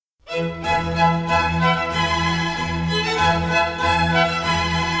Hello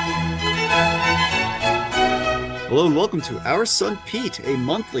and welcome to Our Son Pete, a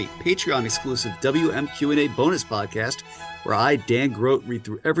monthly Patreon-exclusive WMQ&A bonus podcast where I, Dan Grote, read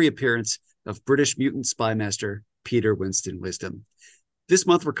through every appearance of British mutant spy master Peter Winston Wisdom. This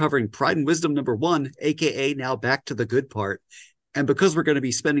month we're covering Pryde Wisdom #1, aka Now Back to the Good Part. And because we're going to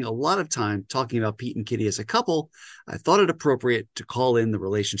be spending a lot of time talking about Pete and Kitty as a couple, I thought it appropriate to call in the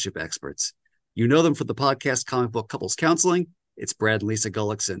relationship experts. You know them for the podcast Comic Book Couples Counseling. It's Brad and Lisa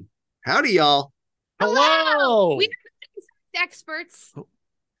Gullickson. Howdy, y'all. Hello. We are experts.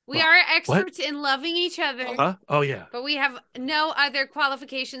 We are experts in loving each other. Oh, yeah. But we have no other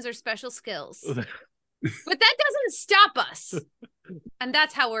qualifications or special skills. But that doesn't stop us. And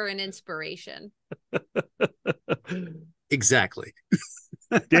that's how we're an inspiration. Exactly.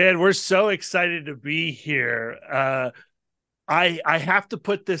 Dan, we're so excited to be here. I have to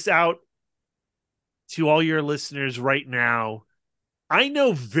put this out to all your listeners right now. I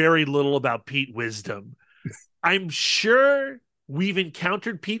know very little about Pete Wisdom. I'm sure we've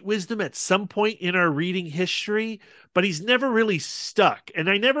encountered Pete Wisdom at some point in our reading history, but he's never really stuck. And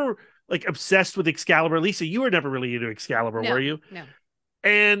I never obsessed with Excalibur. Lisa, you were never really into Excalibur, were you? No.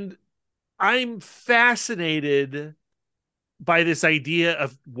 And I'm fascinated by this idea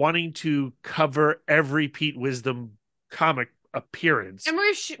of wanting to cover every Pete Wisdom comic appearance. And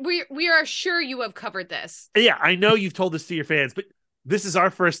we are sure you have covered this. Yeah, I know you've told this to your fans, but this is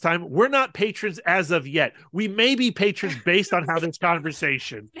our first time. We're not patrons as of yet. We may be patrons based on how this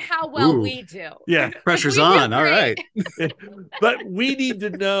conversation. How well we do. Yeah. Pressure's on. All right. But we need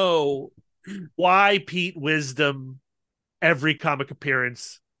to know why Pete Wisdom, every comic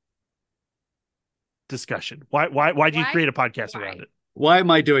appearance discussion. Why do you create a podcast around it? Why am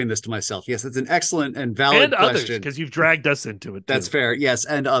I doing this to myself? Yes, it's an excellent and valid question. Others, because you've dragged us into it too. That's fair. Yes,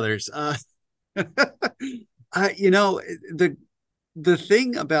 and others. The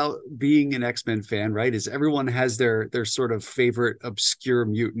thing about being an X-Men fan, right, is everyone has their sort of favorite obscure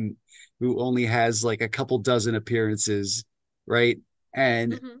mutant who only has like a couple dozen appearances, right?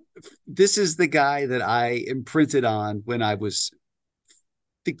 And this is the guy that I imprinted on when I was,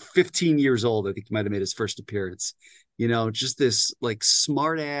 I think, 15 years old. I think he might have made his first appearance. You know, just this like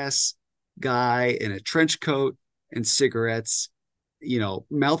smart ass guy in a trench coat and cigarettes, you know,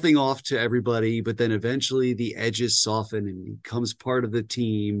 mouthing off to everybody, but then eventually the edges soften and he becomes part of the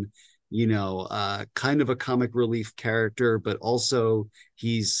team, you know, kind of a comic relief character, but also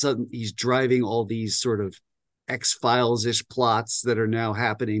he's driving all these sort of X-Files-ish plots that are now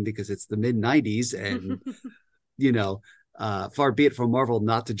happening because it's the mid-90s and, you know, far be it from Marvel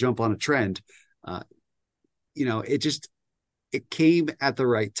not to jump on a trend. You know, it came at the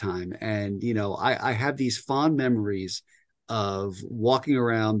right time. And, you know, I have these fond memories of walking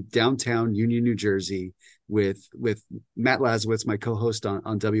around downtown Union, New Jersey with Matt Lazowitz, my co-host on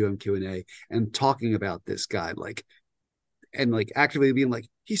WMQ&A, and talking about this guy, and actively being like,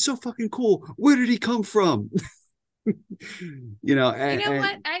 he's so fucking cool. Where did he come from? You know, what?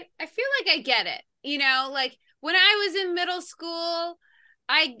 I feel like I get it. You know, like when I was in middle school,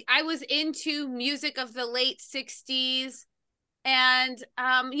 I was into music of the late 60s. And,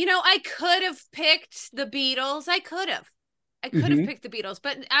 you know, I could have picked the Beatles. I could have picked the Beatles,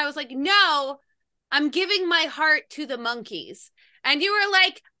 but I was like, no, I'm giving my heart to the Monkees. And you were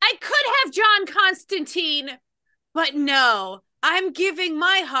like, I could have John Constantine, but no, I'm giving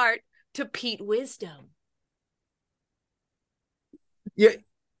my heart to Pete Wisdom. Yeah,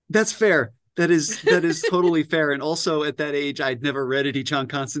 that's fair. That is totally fair. And also at that age, I'd never read any John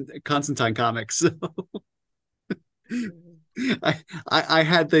Constantine comics. So I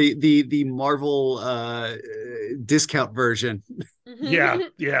had the Marvel discount version. Yeah.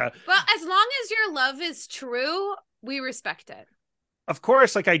 Well, as long as your love is true, we respect it. Of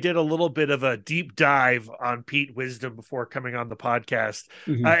course, I did a little bit of a deep dive on Pete Wisdom before coming on the podcast.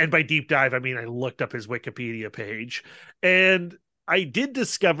 And by deep dive, I mean I looked up his Wikipedia page. And I did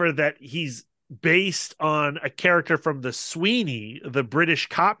discover that he's based on a character from the Sweeney, the British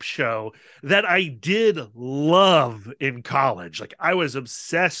cop show that I did love in college. I was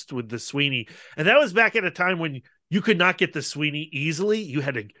obsessed with the Sweeney. And that was back at a time when you could not get the Sweeney easily. You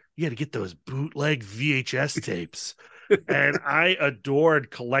had to get those bootleg VHS tapes. And I adored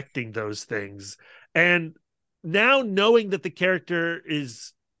collecting those things. And now knowing that the character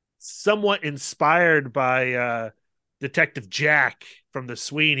is somewhat inspired by Detective Jack from the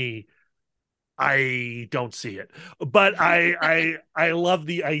Sweeney, I don't see it, but I love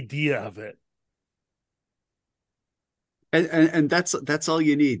the idea of it. And that's all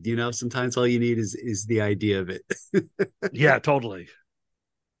you need, you know. Sometimes all you need is the idea of it. Yeah, totally.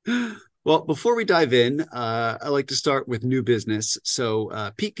 Well, before we dive in, I like to start with new business.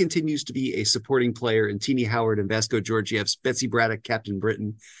 So Pete continues to be a supporting player in Teenie Howard and Vasco Georgiev's Betsy Braddock, Captain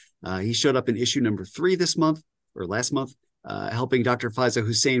Britain. He showed up in issue number 3 this month, or last month, helping Dr. Faiza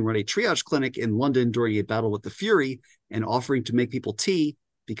Hussein run a triage clinic in London during a battle with the Fury and offering to make people tea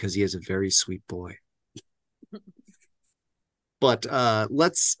because he is a very sweet boy. But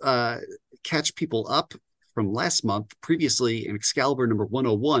let's catch people up from last month. Previously, in Excalibur number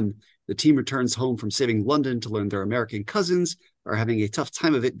 101, the team returns home from saving London to learn their American cousins are having a tough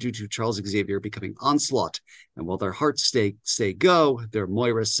time of it due to Charles Xavier becoming Onslaught. And while their hearts say go, their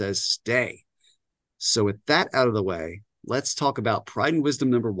Moira says stay. So with that out of the way, let's talk about Pryde and Wisdom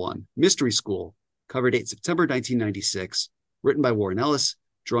number 1, Mystery School, cover date September 1996, written by Warren Ellis,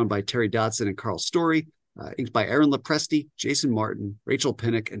 drawn by Terry Dodson and Carl Story, inked by Aaron Lopresti, Jason Martin, Rachel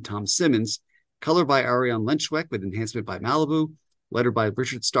Pinnock, and Tom Simmons, color by Ariane Lenschweck with enhancement by Malibu, lettered by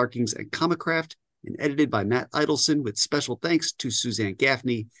Richard Starkings and Comicraft, and edited by Matt Idelson with special thanks to Suzanne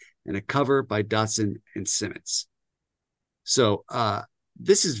Gaffney, and a cover by Dodson and Simmons. So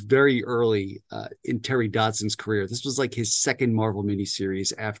this is very early in Terry Dodson's career. This was like his second Marvel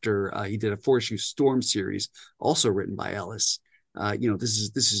miniseries after he did a 4-issue Storm series, also written by Ellis.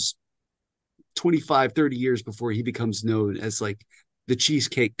 This is 25, 30 years before he becomes known as like the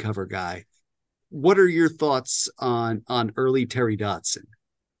cheesecake cover guy. What are your thoughts on early Terry Dodson?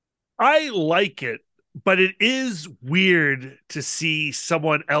 I like it, but it is weird to see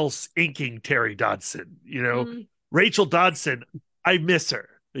someone else inking Terry Dodson. Rachel Dodson, I miss her,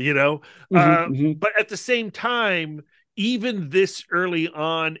 But at the same time, even this early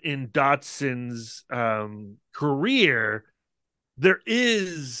on in Dodson's career, there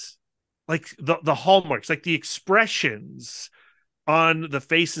is like the hallmarks, like the expressions on the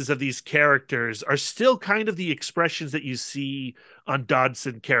faces of these characters are still kind of the expressions that you see on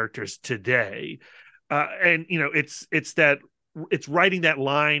Dodson characters today. And it's writing that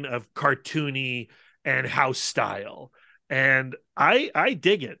line of cartoony and house style. And I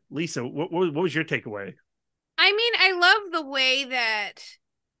dig it. Lisa, what was your takeaway? I mean, I love the way that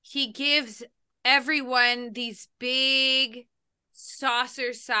he gives everyone these big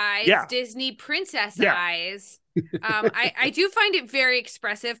saucer size Disney princess eyes. I do find it very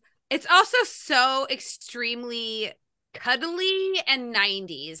expressive. It's also so extremely cuddly and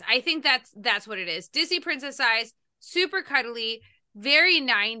 90s. I think that's what it is. Disney princess eyes, super cuddly, very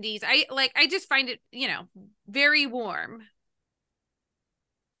 90s. I just find it, very warm.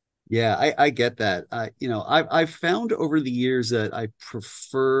 Yeah, I get that. I've found over the years that I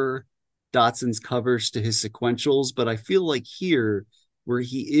prefer Dodson's covers to his sequentials, but I feel like here, where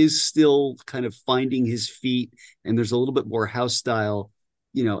he is still kind of finding his feet and there's a little bit more house style,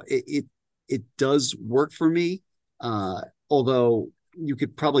 it does work for me. Although you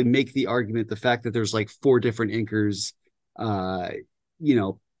could probably make the argument the fact that there's like 4 different inkers,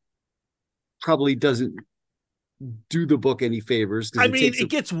 probably doesn't do the book any favors. I mean, it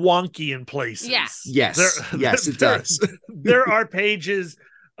gets wonky in places. Yeah. Yes, it does. There are pages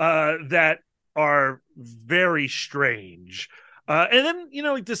that are very strange. And then,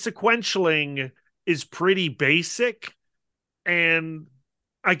 the sequentialing is pretty basic. And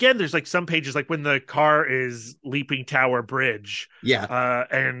again, there's like some pages, like when the car is leaping Tower Bridge. Yeah.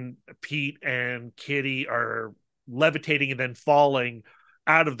 And Pete and Kitty are levitating and then falling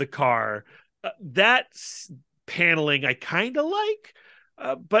out of the car. That's paneling I kind of like.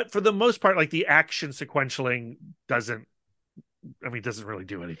 But for the most part, like the action sequentialing doesn't really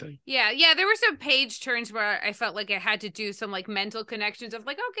do anything. Yeah. There were some page turns where I felt like I had to do some like mental connections of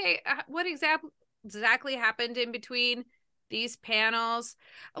like, okay, what exactly happened in between these panels?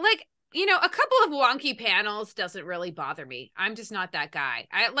 Like, a couple of wonky panels doesn't really bother me. I'm just not that guy.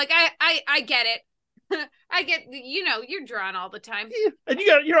 I get it. I get, you're drawn all the time. Yeah. And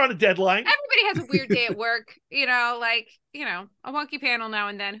you're on a deadline. Everybody has a weird day at work, a wonky panel now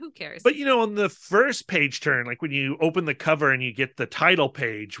and then. Who cares? But, on the first page turn, like when you open the cover and you get the title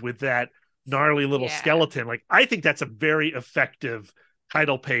page with that gnarly little skeleton, like I think that's a very effective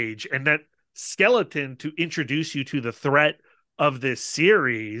title page. And that skeleton to introduce you to the threat of this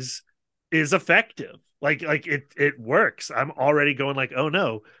series is effective. Like it works. I'm already going like, oh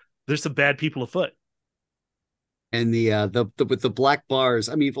no, there's some bad people afoot. And the with the black bars.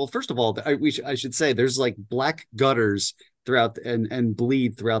 I mean, well, first of all, I should say there's like black gutters throughout and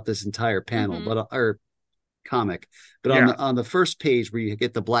bleed throughout this entire panel, but or comic. But on the first page where you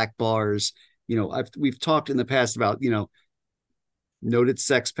get the black bars, we've talked in the past about noted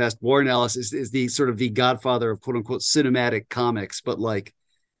sex pest. Warren Ellis is the sort of the godfather of quote unquote cinematic comics, but like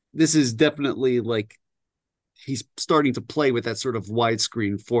this is definitely like he's starting to play with that sort of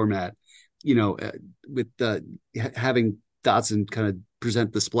widescreen format, with having Dodson kind of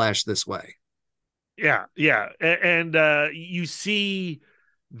present the splash this way. Yeah. And you see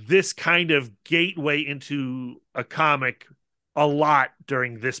this kind of gateway into a comic a lot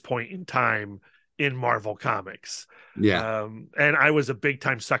during this point in time in Marvel Comics. Yeah. And I was a big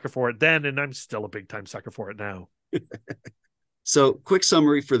time sucker for it then, and I'm still a big time sucker for it now. So, quick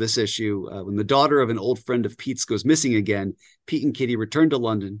summary for this issue. When the daughter of an old friend of Pete's goes missing again, Pete and Kitty return to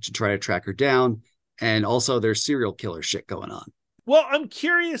London to try to track her down. And also there's serial killer shit going on. Well, I'm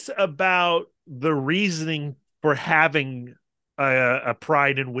curious about the reasoning for having a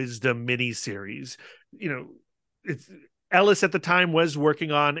Pryde and Wisdom miniseries. Ellis at the time was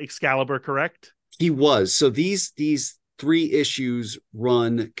working on Excalibur, correct? He was. So these 3 issues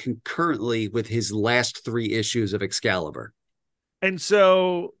run concurrently with his last 3 issues of Excalibur. And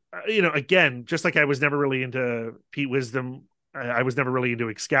so, again, just like I was never really into Pete Wisdom, I was never really into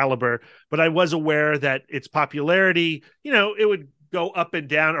Excalibur, but I was aware that its popularity, it would go up and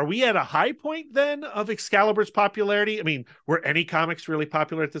down. Are we at a high point then of Excalibur's popularity? I mean, were any comics really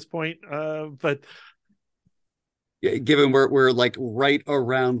popular at this point? But yeah, given we're like right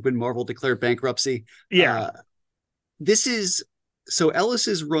around when Marvel declared bankruptcy. Yeah. So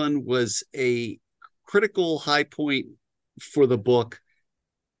Ellis's run was a critical high point for the book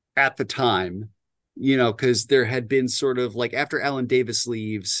at the time, because there had been sort of like after Alan Davis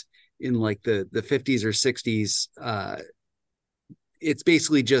leaves in like the 50s or 60s, it's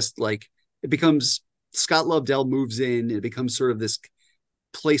basically just like it becomes Scott Lobdell moves in, it becomes sort of this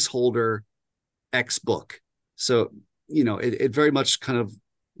placeholder X book. So, it very much kind of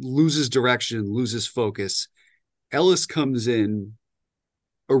loses direction, loses focus. Ellis comes in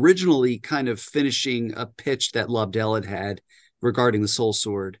originally kind of finishing a pitch that Lobdell had regarding the Soul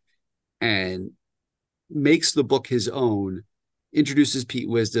Sword, and makes the book his own, introduces Pete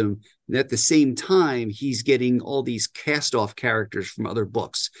Wisdom, and at the same time, he's getting all these cast-off characters from other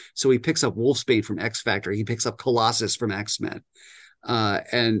books. So he picks up Wolfsbane from X Factor, he picks up Colossus from X-Men,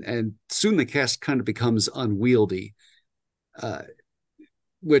 and soon the cast kind of becomes unwieldy,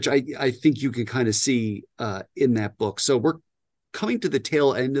 which I think you can kind of see in that book. So we're coming to the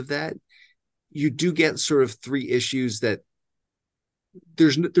tail end of that. You do get sort of 3 issues that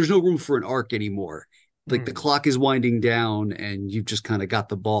there's no room for an arc anymore. Like the clock is winding down and you've just kind of got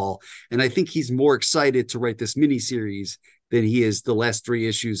the ball. And I think he's more excited to write this miniseries than he is the last 3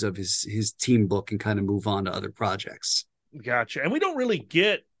 issues of his team book and kind of move on to other projects. Gotcha. And we don't really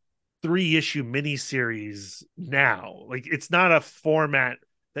get 3-issue miniseries now. Like it's not a format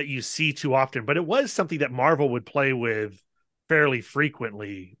that you see too often, but it was something that Marvel would play with fairly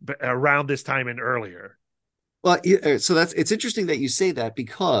frequently around this time and earlier. Well, so it's interesting that you say that,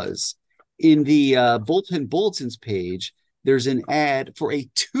 because in the Bulletins page, there's an ad for a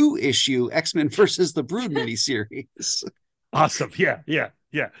 2-issue X-Men versus the Brood miniseries. Awesome. Yeah.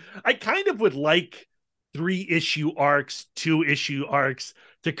 I kind of would like 3-issue arcs, 2-issue arcs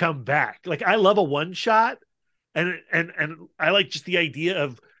to come back. Like I love a one-shot, and I like just the idea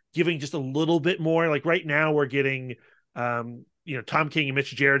of giving just a little bit more. Like right now we're getting Tom King and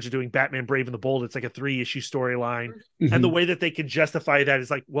Mitch Gerads are doing Batman Brave and the Bold. It's like a 3-issue storyline. Mm-hmm. And the way that they can justify that is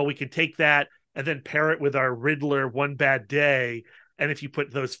like, well, we can take that and then pair it with our Riddler One Bad Day. And if you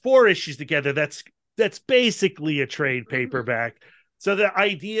put those 4 issues together, that's basically a trade paperback. So the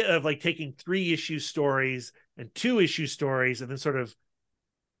idea of like taking 3-issue stories and 2-issue stories and then sort of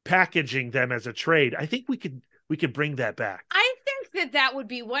packaging them as a trade, I think we could bring that back. I think that would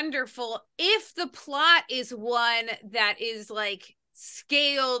be wonderful if the plot is one that is like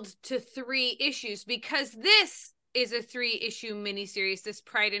scaled to 3 issues, because this is a 3-issue miniseries, this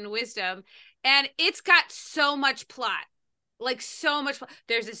Pryde and Wisdom, and it's got so much plot, like so much plot.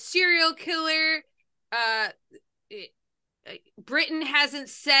 There's a serial killer. Britain hasn't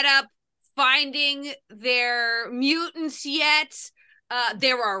set up finding their mutants yet.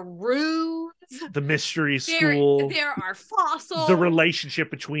 There are runes. The mystery school. There are fossils. The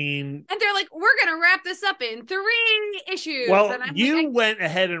relationship between. And they're like, we're going to wrap this up in 3 issues. Well, you went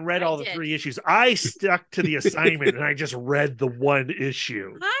ahead and read all the 3 issues. I stuck to the assignment and I just read the 1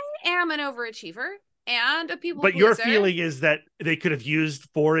 issue. I am an overachiever and a people But pleaser. Your feeling is that they could have used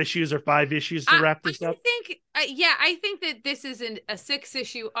 4 issues or 5 issues to wrap this up? I think that this is a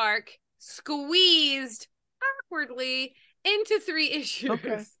 6-issue arc squeezed awkwardly into 3 issues.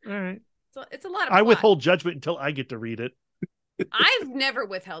 Okay, all right. So it's a lot of I withhold judgment until I get to read it. I've never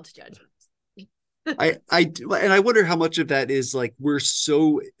withheld judgment. I wonder how much of that is like we're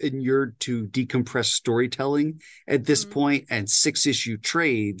so inured to decompressed storytelling at this point and 6-issue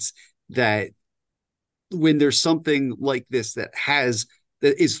trades that when there's something like this that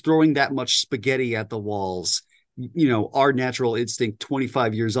is throwing that much spaghetti at the walls, our natural instinct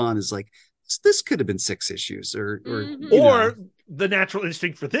 25 years on is like, this could have been 6 issues or the natural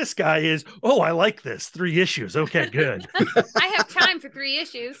instinct for this guy is, oh, I like this 3 issues. Okay, good. I have time for 3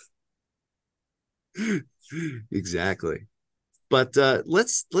 issues. Exactly. But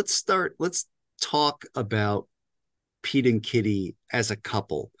let's talk about Pete and Kitty as a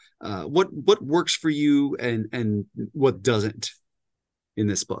couple. What works for you and what doesn't in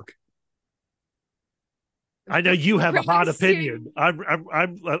this book? I know you have a hot opinion.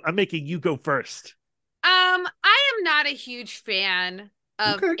 I'm making you go first. I am not a huge fan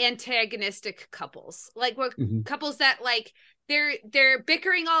of antagonistic couples. Like couples that like they're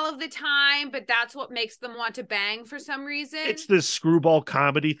bickering all of the time, but that's what makes them want to bang for some reason. It's this screwball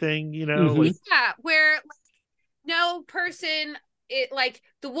comedy thing, where like, no person, like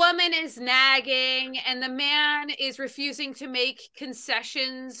the woman is nagging and the man is refusing to make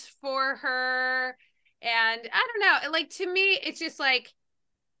concessions for her, and I don't know, like to me it's just like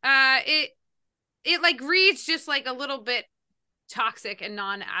it like reads just like a little bit toxic and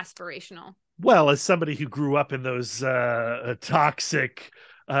non-aspirational. Well, as somebody who grew up in those toxic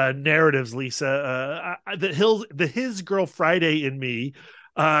narratives, Lisa, the His Girl Friday in me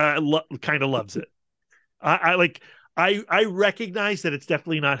kind of loves it. I recognize that it's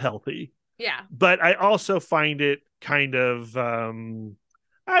definitely not healthy. Yeah. But I also find it kind of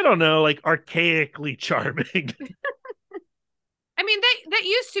I don't know, like archaically charming. I mean, that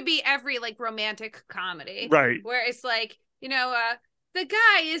used to be every like romantic comedy. Right. Where it's like, the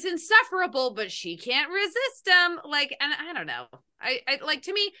guy is insufferable, but she can't resist him. Like, and I don't know. I like,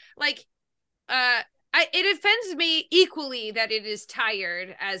 to me, like, it offends me equally that it is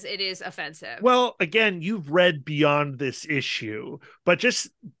tired as it is offensive. Well, again, you've read beyond this issue, but just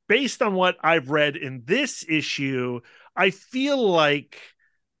based on what I've read in this issue, I feel like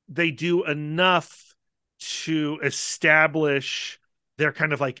they do enough to establish their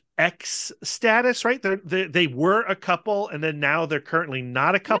kind of like ex status, right? They were a couple, and then now they're currently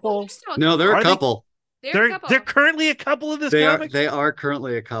not a couple. No, they're a couple. They're currently a couple in this comic. They are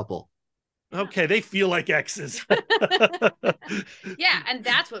currently a couple. Okay, they feel like exes. Yeah, and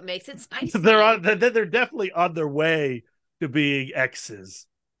that's what makes it spicy. They're definitely on their way to being exes.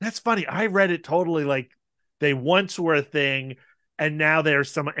 That's funny. I read it totally like they once were a thing, and now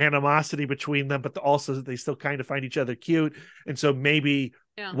there's some animosity between them, but also they still kind of find each other cute. And so maybe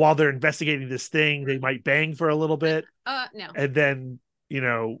while they're investigating this thing, they might bang for a little bit. No. And then,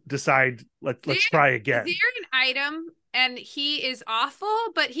 decide, let's try again. They're an item, and he is awful,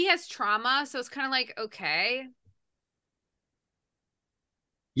 but he has trauma. So it's kind of like, okay.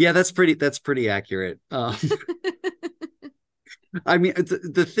 Yeah, that's pretty accurate. I mean,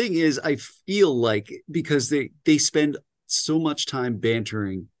 the thing is, I feel like because they spend so much time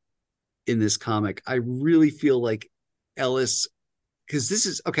bantering in this comic, I really feel like Ellis, because this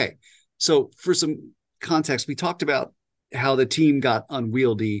is okay. So for some context, we talked about how the team got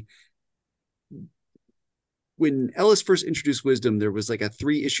unwieldy. When Ellis first introduced Wisdom, there was like a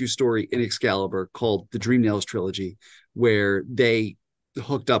 3-issue story in Excalibur called the Dream Nails Trilogy, where they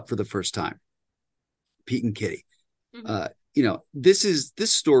hooked up for the first time, Pete and Kitty.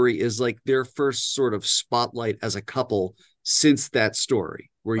 This story is like their first sort of spotlight as a couple since that story,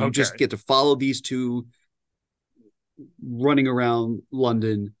 where you just get to follow these two running around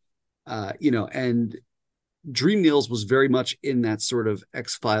London, and Dream Nails was very much in that sort of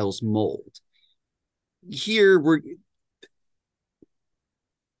X-Files mold. Here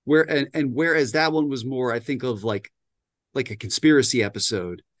whereas that one was more, I think, of like a conspiracy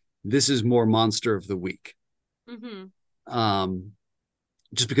episode, this is more Monster of the Week.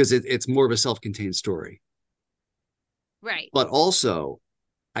 Just because it's more of a self-contained story, right? But also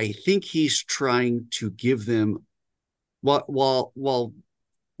I think he's trying to give them, while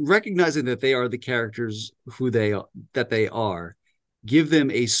recognizing that they are the characters that they are, give them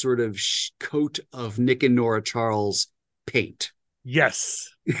a sort of coat of Nick and Nora Charles paint.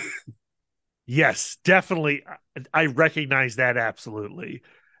 Yes. Yes, definitely. I recognize that absolutely.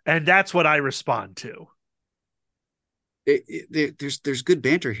 And that's what I respond to. There's good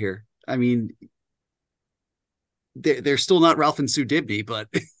banter here. I mean, they're still not Ralph and Sue Dibny, but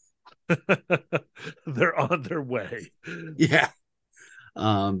they're on their way. Yeah.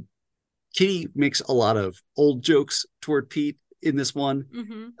 Kitty makes a lot of old jokes toward Pete in this one.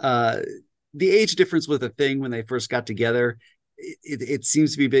 The age difference was a thing when they first got together. It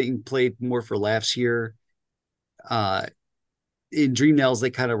seems to be being played more for laughs here. In Dream Nails, they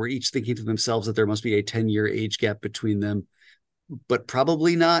kind of were each thinking to themselves that there must be a 10-year age gap between them. but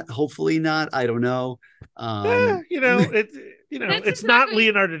probably not. Hopefully not. I don't know. It's not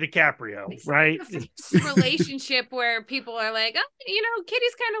Leonardo DiCaprio, right? Relationship where people are like, oh,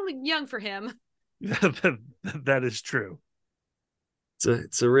 Kitty's kind of young for him. That is true.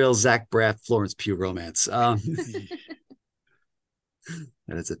 It's a real Zach Braff, Florence Pugh romance. That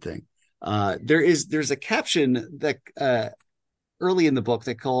is a thing. There's a caption that early in the book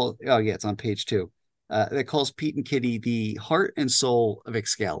it's on page 2. That calls Pete and Kitty the heart and soul of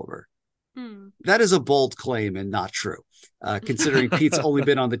Excalibur. That is a bold claim and not true, considering Pete's only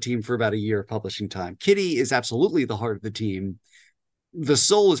been on the team for about a year of publishing time. Kitty is absolutely the heart of the team. The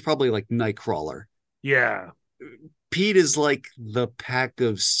soul is probably like Nightcrawler. Yeah. Pete is like the pack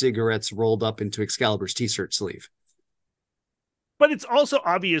of cigarettes rolled up into Excalibur's t-shirt sleeve. But it's also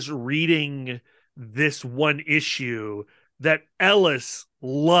obvious reading this one issue that Ellis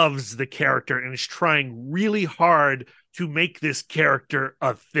loves the character and is trying really hard to make this character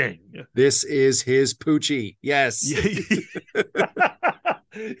a thing. This is his Poochie. Yes.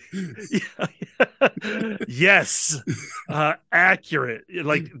 Yes. Accurate.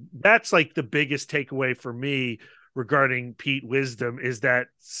 Like, that's like the biggest takeaway for me regarding Pete Wisdom, is that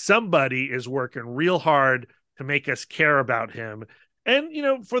somebody is working real hard to make us care about him.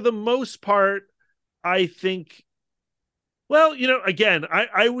 And, for the most part, I think, well, again,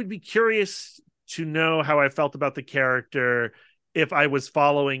 I would be curious to know how I felt about the character if I was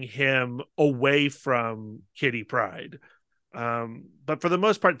following him away from Kitty Pryde. But for the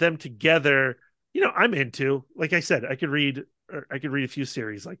most part, them together, I'm into. Like I said, I could read a few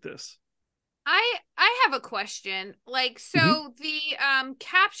series like this. I have a question. Like, so the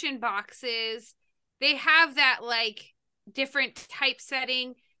caption boxes, they have that like different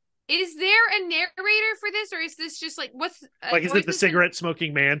typesetting. Is there a narrator for this, or is this just like what's like? Is it the cigarette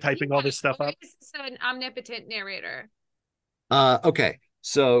smoking man typing all this stuff up? Is this an omnipotent narrator? Okay,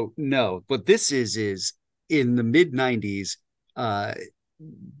 so no, but this is in the mid '90s.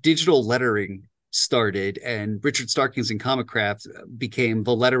 Digital lettering started, and Richard Starkings and Comicraft became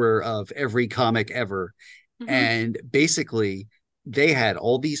the letterer of every comic ever. And basically, they had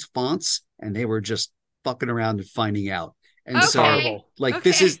all these fonts, and they were just fucking around and finding out. And so, like,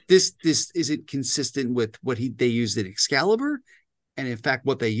 this isn't consistent with what they used in Excalibur. And in fact,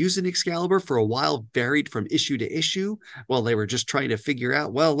 what they used in Excalibur for a while varied from issue to issue, while they were just trying to figure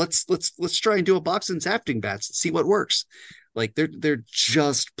out, well, let's try and do a box and zafting bats and see what works. Like, they're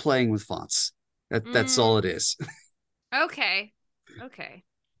just playing with fonts. That's all it is. Okay.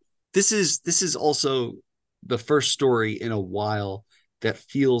 This is also the first story in a while that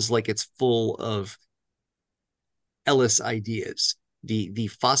feels like it's full of Ellis ideas. The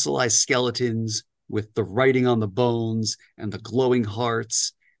fossilized skeletons with the writing on the bones and the glowing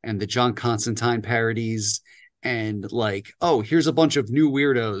hearts and the John Constantine parodies, and like, oh, here's a bunch of new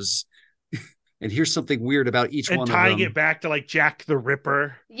weirdos and here's something weird about each one of them. And tying it back to like Jack the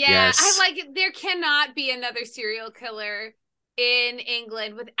Ripper. Yeah, yes. I like it. There cannot be another serial killer in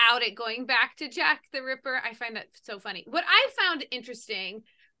England without it going back to Jack the Ripper. I find that so funny. What I found interesting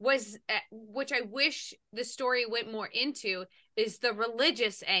was, which I wish the story went more into, is the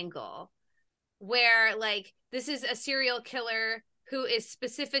religious angle, where like this is a serial killer who is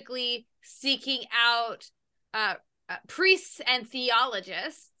specifically seeking out priests and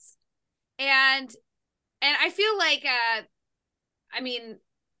theologists, and I feel like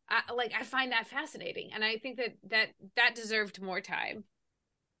I find that fascinating, and I think that deserved more time.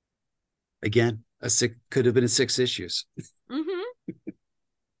 Again, could have been 6 issues.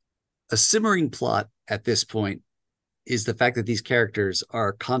 A simmering plot at this point is the fact that these characters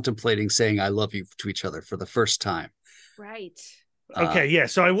are contemplating saying "I love you" to each other for the first time. Right. Okay, yeah.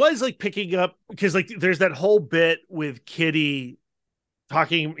 So I was like picking up, because like there's that whole bit with Kitty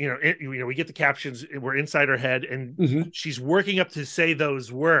talking, we get the captions, we're inside her head, and she's working up to say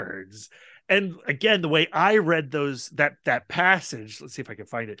those words. And again, the way I read that passage, let's see if I can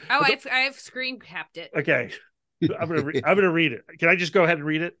find it. Oh, I've screen capped it. Okay. I'm gonna read it. Can I just go ahead and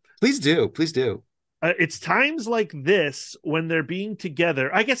read it? Please do. It's times like this when they're being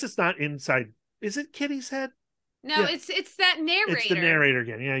together. I guess it's not inside. Is it Kitty's head? No, yeah. It's that narrator. It's the narrator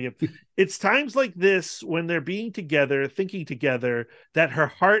again. Yeah. It's times like this when they're being together, thinking together, that her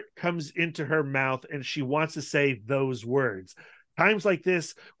heart comes into her mouth and she wants to say those words. Times like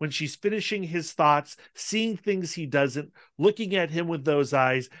this when she's finishing his thoughts, seeing things he doesn't, looking at him with those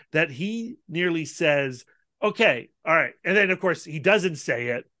eyes, that he nearly says, okay, all right. And then, of course, he doesn't say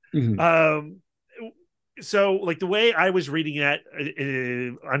it. So, like, the way I was reading it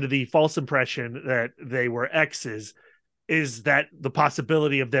under the false impression that they were exes is that the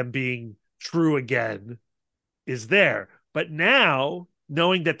possibility of them being true again is there. But now,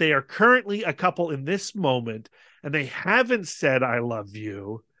 knowing that they are currently a couple in this moment, and they haven't said "I love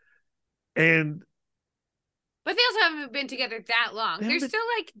you," but they also haven't been together that long. They're still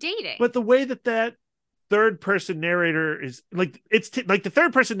like dating. But the way that third person narrator is like, like the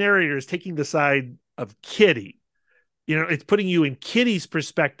third person narrator is taking the side of Kitty. It's putting you in Kitty's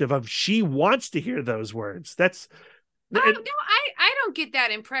perspective of she wants to hear those words. No, I don't get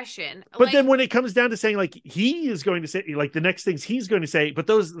that impression. But then when it comes down to saying like he is going to say like the next things he's going to say, but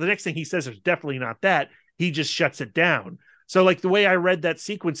the next thing he says is definitely not that. He just shuts it down. So like the way I read that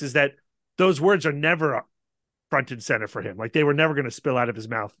sequence is that those words are never front and center for him. Like they were never going to spill out of his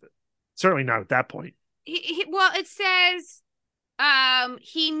mouth. Certainly not at that point. Well, it says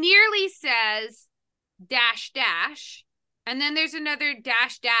he nearly says dash dash, and then there's another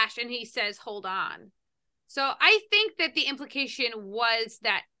dash dash, and he says hold on. So I think that the implication was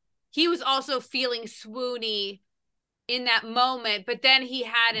that he was also feeling swoony in that moment, but then he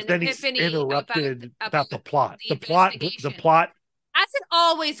had an epiphany interrupted about the plot. The plot. As it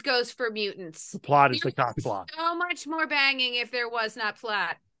always goes for mutants. The plot is the cock plot. So much more banging if there was not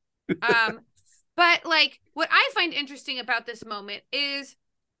plot. But like what I find interesting about this moment is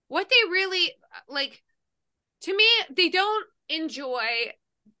what they really like. To me, they don't enjoy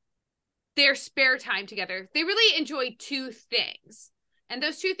their spare time together. They really enjoy two things. And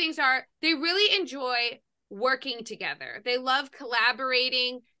those two things are they really enjoy working together. They love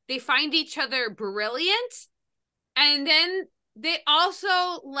collaborating. They find each other brilliant. And then they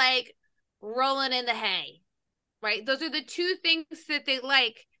also like rolling in the hay, right? Those are the two things that they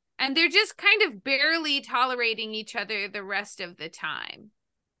like. And they're just kind of barely tolerating each other the rest of the time.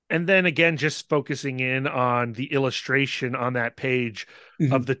 And then again, just focusing in on the illustration on that page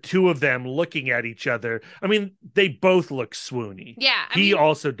of the two of them looking at each other. I mean, they both look swoony. Yeah. He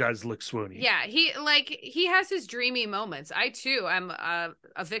also does look swoony. Yeah. He has his dreamy moments. I too am a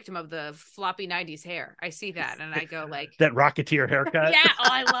victim of the floppy 90s hair. I see that and I go like. That Rocketeer haircut. Yeah. Oh,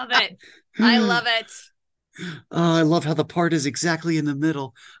 I love it. I love it. Oh, I love how the part is exactly in the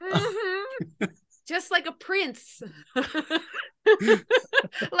middle. Just like a prince.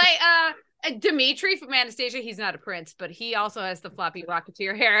 Like Dimitri from Anastasia, he's not a prince, but he also has the floppy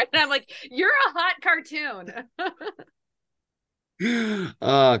Rocketeer hair. And I'm like, you're a hot cartoon.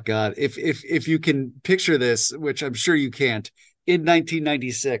 Oh God. If you can picture this, which I'm sure you can't, in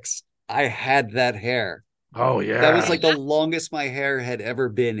 1996, I had that hair. Oh yeah. That was like the longest my hair had ever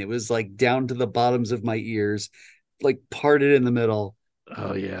been. It was like down to the bottoms of my ears, like parted in the middle.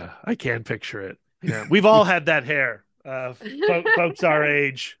 Oh yeah. I can picture it. Yeah. We've all had that hair. Folks our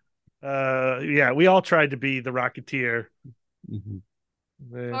age. Yeah, we all tried to be the Rocketeer.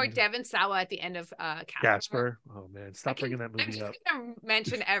 Or Devon Sawa at the end of Casper. Oh man, stop bringing that movie up. I'm just gonna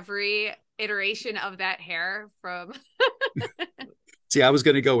mention every iteration of that hair from. See, I was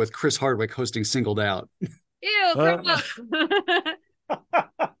going to go with Chris Hardwick hosting Singled Out. Ew, gross.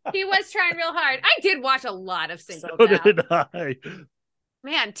 He was trying real hard. I did watch a lot of Singled Out. So did I.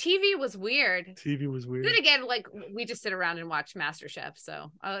 Man, TV was weird. TV was weird. Then again, like we just sit around and watch MasterChef,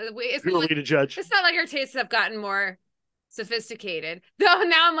 so it's not like, to judge. It's not like our tastes have gotten more sophisticated. Though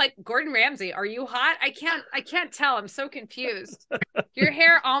now I'm like, Gordon Ramsay, are you hot? I can't tell. I'm so confused. Your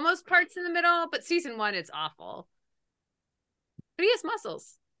hair almost parts in the middle, but season 1 it's awful. But he has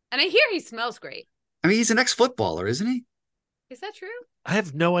muscles, and I hear he smells great. I mean, he's an ex-footballer, isn't he? Is that true? I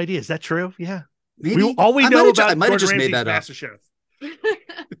have no idea. Is that true? Yeah. Maybe. All we know about I might have just Ramsay's made that up. MasterChef.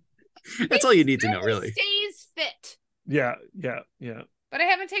 That's all you need to know, really. Stays fit. Yeah. But I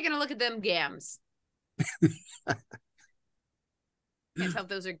haven't taken a look at them gams. Can't tell if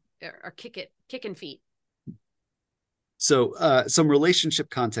those are kicking feet. So, some relationship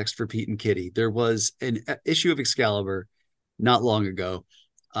context for Pete and Kitty. There was an issue of Excalibur not long ago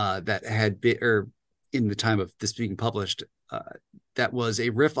that had been, or in the time of this being published, that was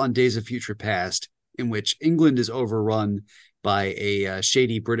a riff on Days of Future Past, in which England is overrun by a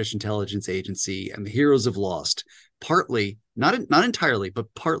shady British intelligence agency, and the heroes have lost. Partly, not entirely,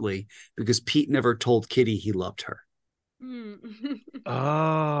 but partly because Pete never told Kitty he loved her.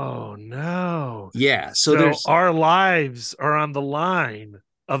 Oh no! Yeah, so our lives are on the line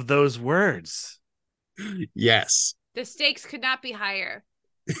of those words. Yes, the stakes could not be higher.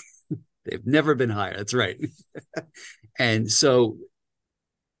 They've never been higher. That's right. And so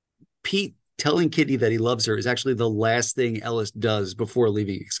Pete telling Kitty that he loves her is actually the last thing Ellis does before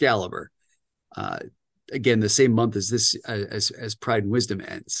leaving Excalibur. Again, the same month as this, as Pryde Wisdom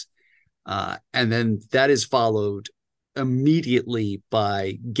ends. And then that is followed immediately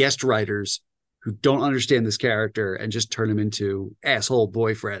by guest writers who don't understand this character and just turn him into asshole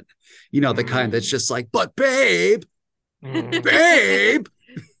boyfriend. You know, the kind that's just like, but babe, Babe.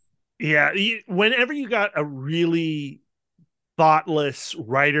 Yeah, whenever you got a really thoughtless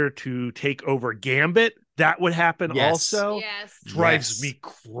writer to take over Gambit, that would happen also. Yes. Drives me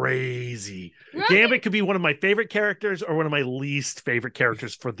crazy. Rogan, Gambit could be one of my favorite characters or one of my least favorite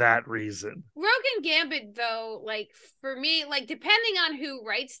characters for that reason. Rogan Gambit, though, like, for me, like, depending on who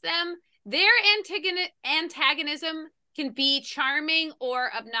writes them, their antagonism can be charming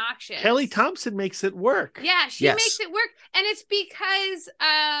or obnoxious. Kelly Thompson makes it work. Yeah, she makes it work. And it's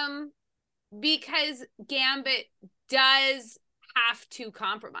because Gambit does have to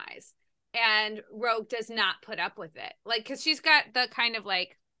compromise, and Rogue does not put up with it. Like, because she's got the kind of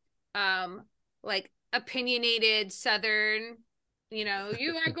like opinionated Southern, you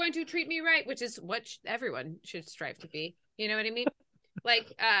are going to treat me right, which is what everyone should strive to be. You know what I mean?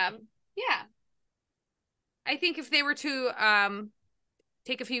 Like, yeah. I think if they were to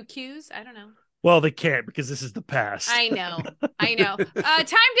take a few cues, I don't know. Well, they can't, because this is the past. I know.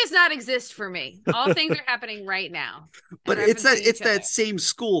 Time does not exist for me. All things are happening right now. But it's that same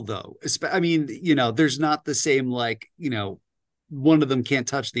school, though. I mean, there's not the same, like, one of them can't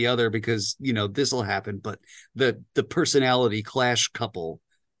touch the other because, this will happen. But the personality clash couple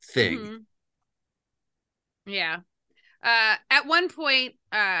thing. Mm-hmm. Yeah. At one point,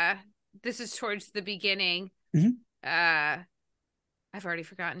 this is towards the beginning. Mm-hmm. I've already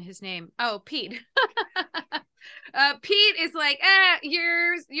forgotten his name. Oh, Pete. Pete is like,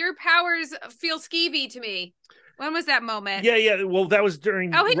 your powers feel skeevy to me. When was that moment? Yeah. Well, that was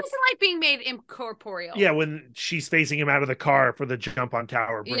during... Oh, he doesn't like being made incorporeal. Yeah, when she's phasing him out of the car for the jump on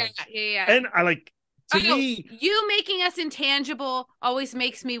Tower Bridge. Yeah. And I like... To me, you making us intangible always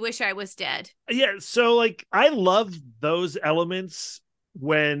makes me wish I was dead. Yeah, so like I love those elements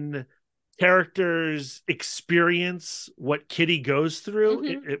when characters experience what Kitty goes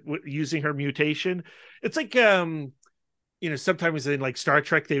through using her mutation. It's like sometimes in like Star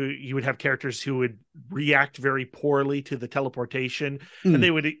Trek you would have characters who would react very poorly to the teleportation, and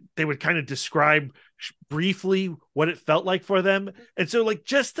they would kind of describe briefly what it felt like for them. And so like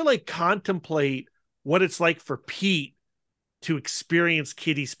just to like contemplate what it's like for Pete to experience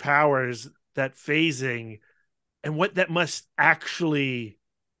Kitty's powers, that phasing, and what that must actually,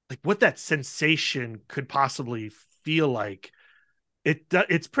 like, what that sensation could possibly feel like.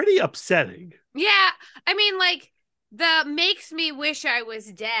 It's pretty upsetting. Yeah. I mean, like, the makes me wish I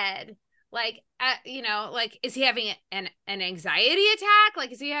was dead. Like, like, is he having an anxiety attack?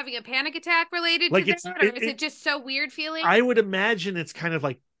 Like, is he having a panic attack related to that? Or is it just so weird feeling? I would imagine it's kind of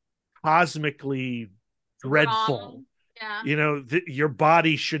like cosmically dreadful. Yeah. Your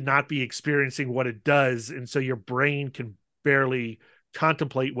body should not be experiencing what it does, and so your brain can barely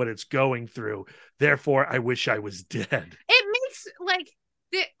contemplate what it's going through. Therefore, I wish I was dead. It makes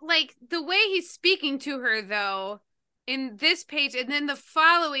the way he's speaking to her, though, in this page and then the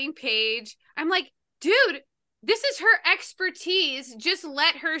following page, I'm like, dude, this is her expertise. Just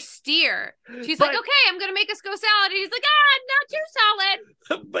let her steer. She's like, okay, I'm going to make us go salad. And he's like, not too solid.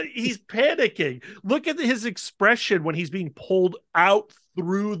 But he's panicking. Look at his expression when he's being pulled out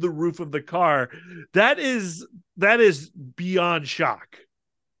through the roof of the car. That is beyond shock.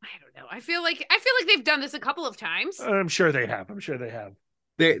 I don't know. I feel like they've done this a couple of times. I'm sure they have. But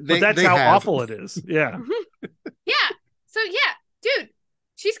that's how awful it is. Yeah. Yeah. So yeah, dude,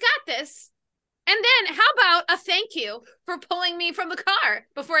 she's got this. And then how about a thank you for pulling me from the car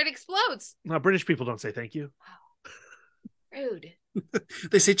before it explodes? No, British people don't say thank you. Rude.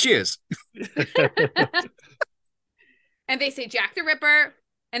 They say cheers. And they say Jack the Ripper.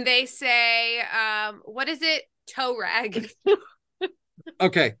 And they say, what is it? Toe rag.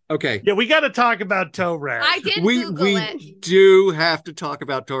 Okay. Yeah, we got to talk about toe rag. I did Google it. We do have to talk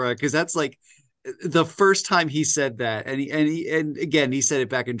about toe rag, because that's like the first time he said that, and again he said it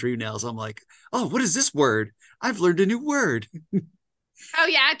back in Dream Nails. I'm like, oh, what is this word? I've learned a new word. Oh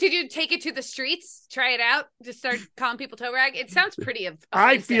yeah, did you take it to the streets? Try it out. Just start calling people toe rag. It sounds pretty offensive.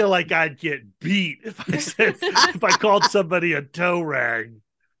 I feel like I'd get beat if I called somebody a toe rag.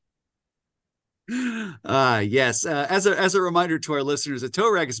 Yes. As a reminder to our listeners, a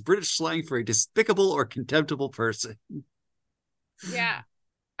toe rag is British slang for a despicable or contemptible person. Yeah.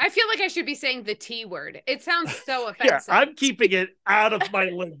 I feel like I should be saying the T word. It sounds so offensive. Yeah, I'm keeping it out of my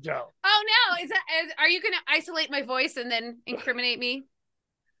lingo. Oh no! Are you going to isolate my voice and then incriminate me?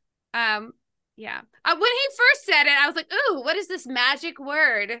 Yeah. When he first said it, I was like, "Ooh, what is this magic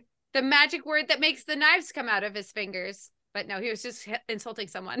word? The magic word that makes the knives come out of his fingers." But no, he was just insulting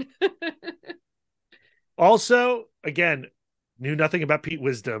someone. Also, again, knew nothing about Pete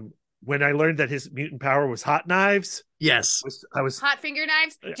Wisdom. when I learned that his mutant power was hot knives. Yes. I was hot finger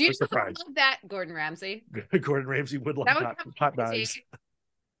knives. Do you surprised. love that, Gordon Ramsay? Gordon Ramsay would love hot knives.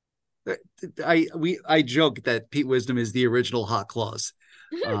 I joke that Pete Wisdom is the original hot claws.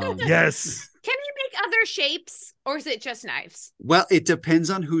 Yes. Can he make other shapes, or is it just knives? Well, it depends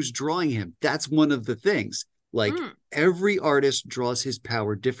on who's drawing him. That's one of the things. Like every artist draws his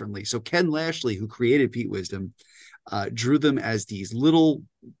power differently. So Ken Lashley, who created Pete Wisdom, drew them as these little,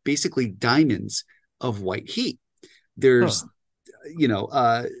 basically diamonds of white heat. There's,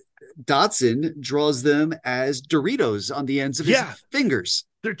 Dotson draws them as Doritos on the ends of his fingers.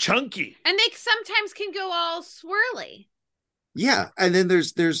 They're chunky. And they sometimes can go all swirly. Yeah, and then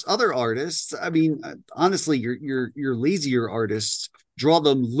there's other artists. I mean, honestly, your lazier artists draw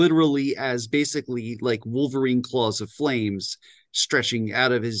them literally as basically like Wolverine claws of flames stretching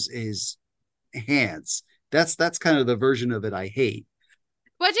out of his hands. That's kind of the version of it I hate.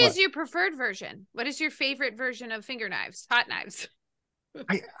 What is your preferred version? What is your favorite version of finger knives, hot knives?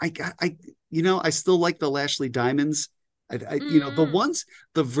 I still like the Lashley diamonds.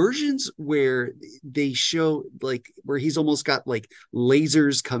 The versions where they show like where he's almost got like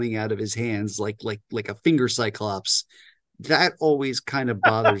lasers coming out of his hands, like a finger cyclops. That always kind of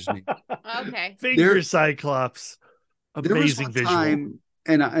bothers me. Okay, finger cyclops, amazing visual. Time,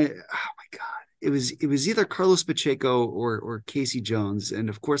 and oh my god, it was either Carlos Pacheco or Casey Jones, and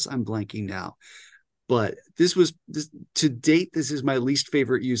of course I'm blanking now. But this to date, this is my least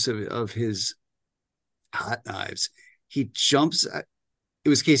favorite use of his hot knives. He jumps. It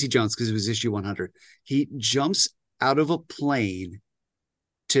was Casey Jones because it was issue 100. He jumps out of a plane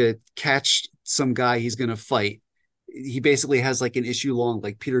to catch some guy he's going to fight. He basically has like an issue long,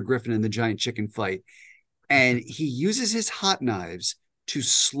 like Peter Griffin in the giant chicken fight. And he uses his hot knives to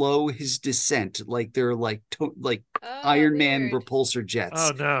slow his descent. Like they're like Iron Man repulsor jets.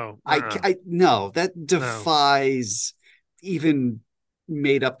 Oh no. I no, that defies even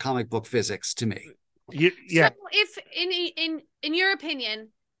made up comic book physics to me. Yeah. So if in your opinion,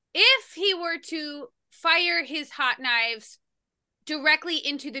 if he were to fire his hot knives directly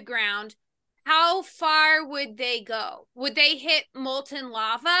into the ground, how far would they go? Would they hit molten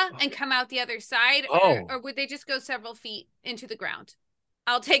lava and come out the other side, or would they just go several feet into the ground?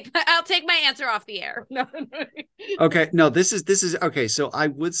 I'll take my answer off the air. No. Okay, no, this is okay. So I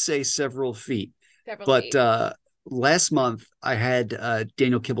would say several feet, but last month I had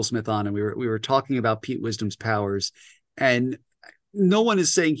Daniel Kibblesmith on, and we were talking about Pete Wisdom's powers, and no one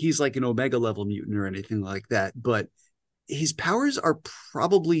is saying he's like an Omega level mutant or anything like that, but his powers are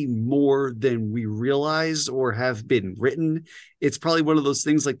probably more than we realize or have been written. It's probably one of those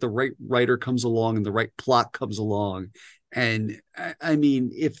things like the right writer comes along and the right plot comes along. And I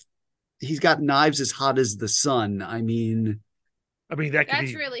mean, if he's got knives as hot as the sun, I mean that could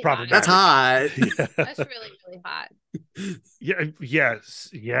be really problematic. That's hot. Yeah. That's really, really hot. Yeah. Yes.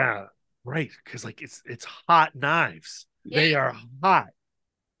 Yeah. Right. Because like it's hot knives. Yeah. They are hot.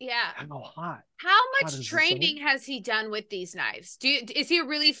 Yeah. How hot? How much training has he done with these knives? Is he a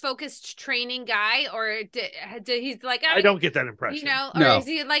really focused training guy, or did he's like? I don't get that impression. Or is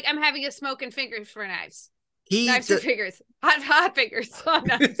he like, I'm having a smoke and fingers for knives? Knives for fingers, hot fingers, hot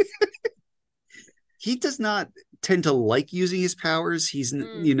knives. He does not tend to like using his powers. He's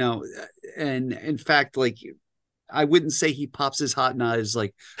and in fact, like I wouldn't say he pops his hot knives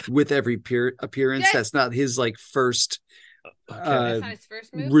like with every appearance. Yeah. That's not his like first. That's not his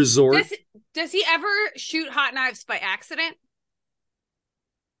first move. Resort. Does he ever shoot hot knives by accident?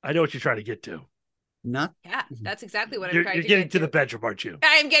 I know what you're trying to get to. Not. Yeah, that's exactly what I'm trying to get to. You're getting to the bedroom, aren't you?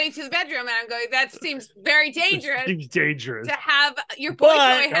 I am getting to the bedroom, and I'm going, that seems very dangerous. Seems dangerous. To have your boy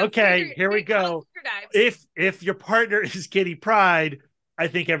toy have here we go. If your partner is Kitty Pryde, I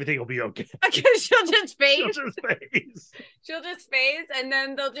think everything will be okay. Because she'll just phase. She'll just phase, and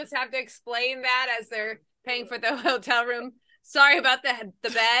then they'll just have to explain that as they're paying for the hotel room. Sorry about the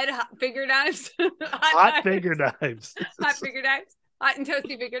bed. Hot finger knives. Hot finger knives. Hot finger knives. Hot and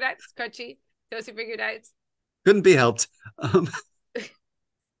toasty finger knives. Crunchy toasty finger knives. Couldn't be helped.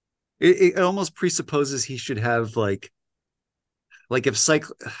 It almost presupposes he should have like if like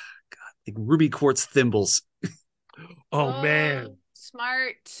ruby quartz thimbles. Oh man,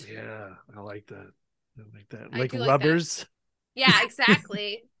 smart. Yeah, I like that. Like rubbers. That. Yeah,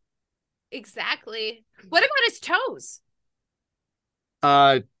 exactly. Exactly. What about his toes?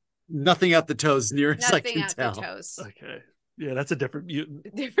 Nothing out the toes, near as I can tell. The toes. Okay. Yeah, that's a different mutant.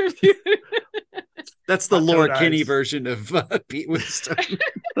 That's the Laura Kinney version of Pete Wisdom.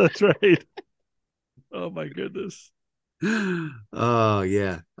 That's right. Oh my goodness. Oh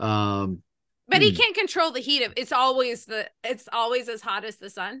yeah. But But he can't control the heat of it's always as hot as the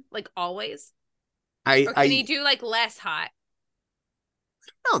sun, like always. Or can he do like less hot?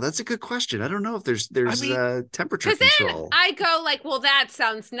 No, that's a good question. I don't know if there's temperature control. Then I go like, well, that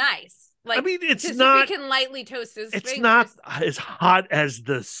sounds nice. Like, I mean, it's just not. If he can lightly toast his It's fingers. not as hot as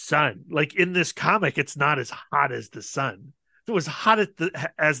the sun. Like in this comic, it's not as hot as the sun. If it was hot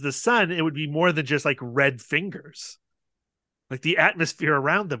as the sun, it would be more than just like red fingers. Like the atmosphere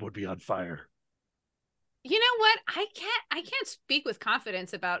around them would be on fire. You know what? I can't speak with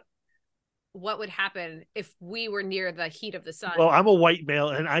confidence about what would happen if we were near the heat of the sun. Well, I'm a white male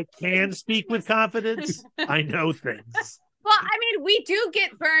and I can speak with confidence. I know things. Well, I mean, we do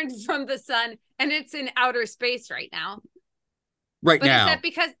get burned from the sun, and it's in outer space right now. Right but now. Is that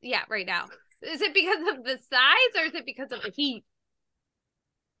because, right now. Is it because of the size, or is it because of the heat?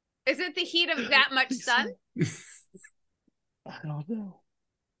 Is it the heat of that much sun? I don't know.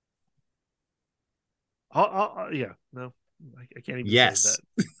 Yeah, no, I can't even say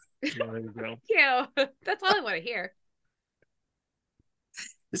that. Yeah, there you go. Thank you. That's all I want to hear.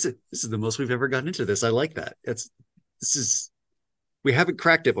 This is the most we've ever gotten into this. I like that. We haven't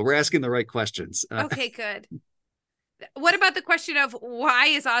cracked it, but we're asking the right questions. Okay, good. What about the question of why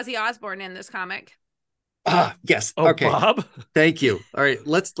is Ozzy Osbourne in this comic? Yes. Oh, okay. Bob. Thank you. All right.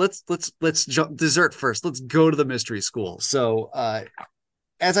 Let's jump dessert first. Let's go to the mystery school. So,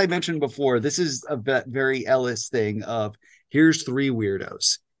 as I mentioned before, this is a very Ellis thing of here's three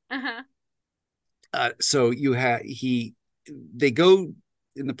weirdos. So they go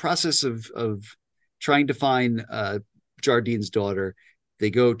in the process of trying to find Jardine's daughter.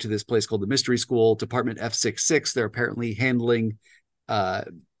 They go to this place called the Mystery School, Department F66. They're apparently handling the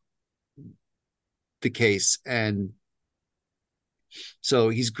case. And so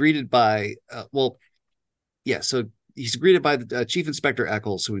he's greeted by, he's greeted by the Chief Inspector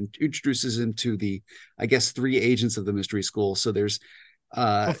Eccles, who introduces him to the, I guess, three agents of the Mystery School. So there's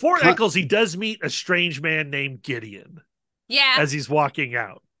before Eccles, he does meet a strange man named Gideon. Yeah. As he's walking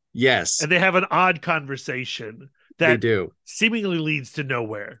out. Yes. And they have an odd conversation that they do seemingly leads to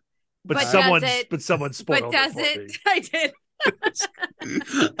nowhere. But someone spoiled But does it? I did.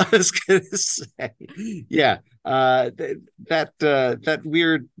 I was gonna say, yeah, that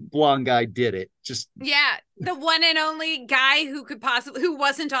weird blonde guy did it. The one and only guy who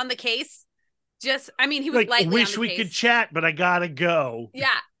wasn't on the case. He was lightly wish on the we case. could chat, but I gotta go.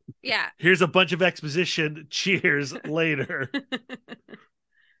 Yeah. Here's a bunch of exposition. Cheers later.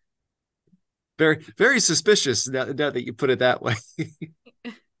 Very, very suspicious now that you put it that way.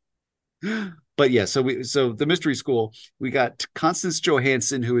 But yeah, so the Mystery School, we got Constance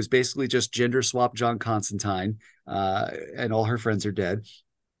Johansson, who is basically just gender swap John Constantine, and all her friends are dead.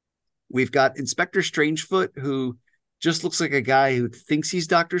 We've got Inspector Strangefoot, who just looks like a guy who thinks he's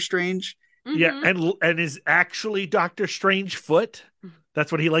Doctor Strange. Mm-hmm. Yeah, and is actually Doctor Strangefoot.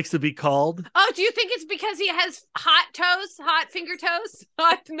 That's what he likes to be called. Oh, do you think it's because he has hot toes, hot finger toes,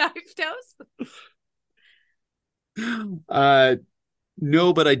 hot knife toes?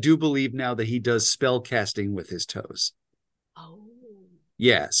 No, but I do believe now that he does spell casting with his toes. Oh.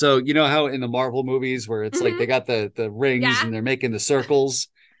 Yeah. So you know how in the Marvel movies where it's like they got the rings and they're making the circles.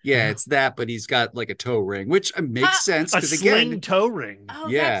 Yeah, it's that, but he's got like a toe ring, which makes sense. A sling toe ring. Oh,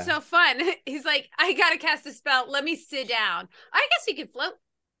 yeah. That's so fun. He's like, I gotta cast a spell. Let me sit down. I guess he can float.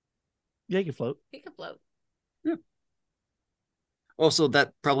 Yeah, he can float. Yeah. Also,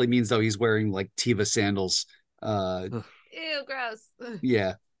 that probably means though he's wearing like Tiva sandals. Ew, gross.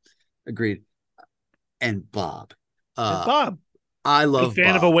 Yeah, agreed. And Bob. Bob. I love Big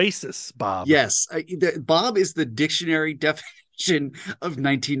fan Bob. of Oasis, Bob. Yes, Bob is the dictionary definition of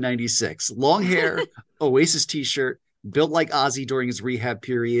 1996. Long hair, Oasis t-shirt, built like Ozzy during his rehab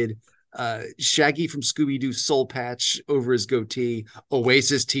period, Shaggy from Scooby-Doo soul patch over his goatee,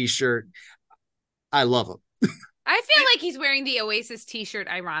 Oasis t-shirt. I love him. I feel like he's wearing the Oasis t-shirt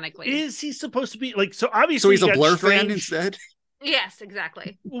ironically. Is he supposed to be like, so obviously so he's a Blur fan instead? Yes,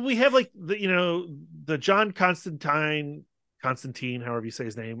 exactly. Well, we have like the John Constantine, however you say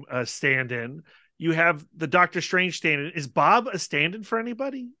his name, stand-in. You have the Doctor Strange stand-in. Is Bob a stand-in for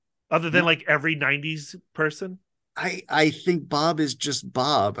anybody other than like every 90s person? I think Bob is just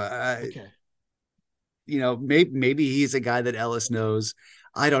Bob. Okay. Maybe he's a guy that Ellis knows.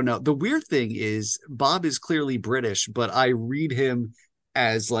 I don't know. The weird thing is Bob is clearly British, but I read him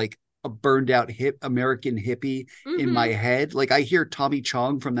as like a burned out American hippie in my head. Like I hear Tommy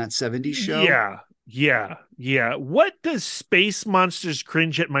Chong from that 70s show. Yeah. What does Space Monsters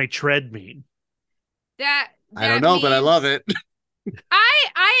Cringe at My Tread mean? That I don't know, but I love it.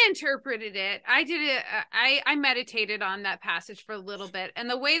 I interpreted it. I did it. I meditated on that passage for a little bit, and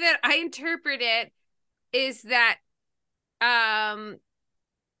the way that I interpret it is that that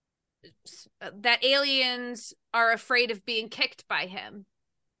aliens are afraid of being kicked by him.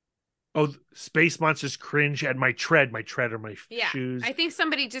 Oh, space monsters cringe at my tread or my shoes. I think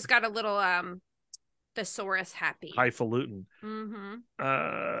somebody just got a little thesaurus happy. Highfalutin.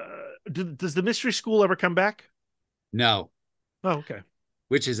 Does the mystery school ever come back? No. Oh, okay.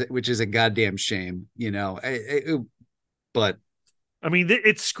 Which is a goddamn shame, but I mean,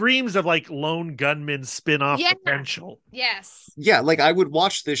 it screams of like Lone Gunman spin-off potential. Yes. Yeah, like I would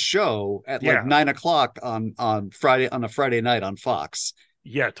watch this show at like 9:00 on a Friday night on Fox.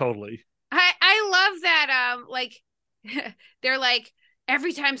 Yeah, totally. I love that. Like they're like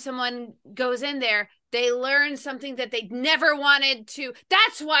every time someone goes in there, they learn something that they never wanted to.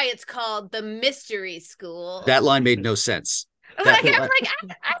 That's why it's called the Mystery School. That line made no sense. I think that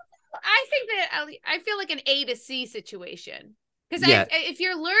I feel like an A to C situation. Because if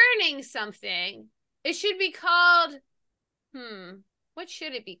you're learning something, it should be called, what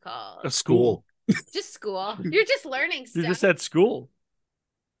should it be called? A school. Just school. You're just learning stuff. You're just at school.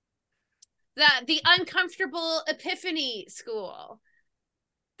 The uncomfortable epiphany school.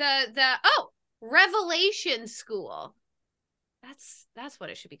 The revelation school. That's what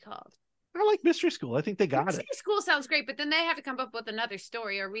it should be called. I like mystery school. I think they got mystery school sounds great, but then they have to come up with another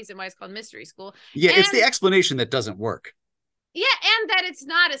story or reason why it's called mystery school. Yeah, it's the explanation that doesn't work. Yeah, and that it's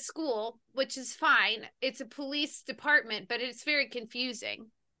not a school, which is fine. It's a police department, but it's very confusing.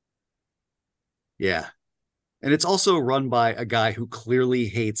 Yeah. And it's also run by a guy who clearly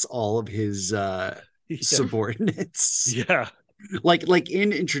hates all of his subordinates. Yeah. Like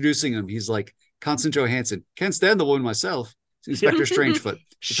in introducing him, he's like, Constance Johansson, can't stand the woman myself. It's Inspector Strangefoot.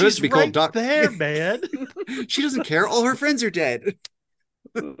 She's supposed to be called Doc there, man. She doesn't care. All her friends are dead.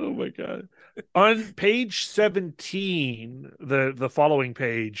 Oh my God. On page 17, the following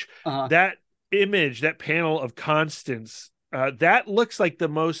page, that image, that panel of Constance, that looks like the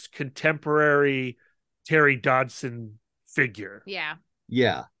most contemporary Terry Dodson figure. Yeah.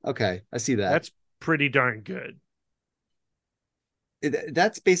 Yeah. Okay. I see that. That's pretty darn good.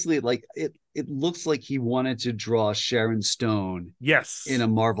 That's basically like it looks like he wanted to draw Sharon Stone in a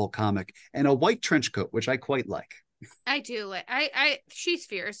Marvel comic, and a white trench coat, which I quite like. I do like she's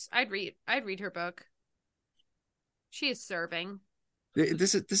fierce. I'd read her book. She is serving.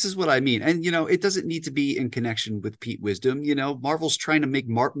 This is what I mean. And it doesn't need to be in connection with Pete Wisdom. Marvel's trying to make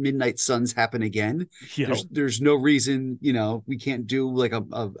Midnight Suns happen again. There's no reason, we can't do like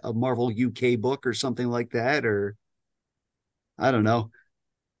a Marvel UK book or something like that, or I don't know,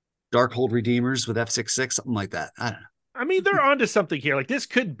 Darkhold Redeemers with F66, something like that. I don't know. I mean, they're onto something here. Like, this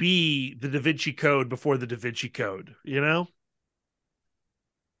could be the Da Vinci Code before the Da Vinci Code, Yes.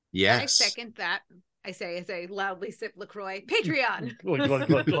 I second that. I say as I loudly sip LaCroix. Patreon. Glug.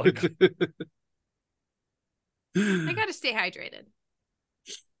 I got to stay hydrated.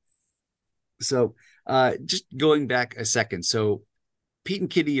 So just going back a second. So Pete and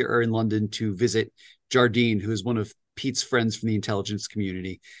Kitty are in London to visit Jardine, who is one of Pete's friends from the intelligence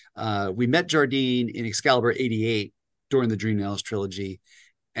community. We met Jardine in Excalibur 88 during the Dream Nails trilogy.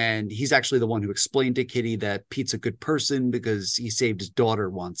 And he's actually the one who explained to Kitty that Pete's a good person because he saved his daughter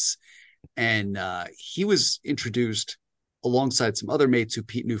once. And he was introduced alongside some other mates who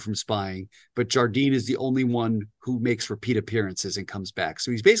Pete knew from spying, but Jardine is the only one who makes repeat appearances and comes back.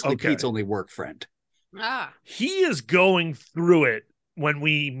 So he's basically Pete's only work friend. He is going through it when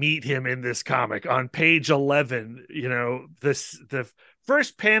we meet him in this comic on page 11. The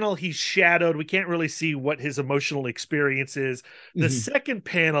first panel, he's shadowed. We can't really see what his emotional experience is. The second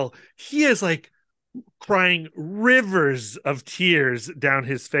panel, he is like crying rivers of tears down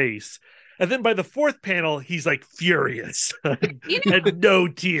his face. And then by the fourth panel, he's like furious and no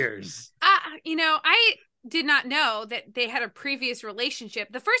tears. I did not know that they had a previous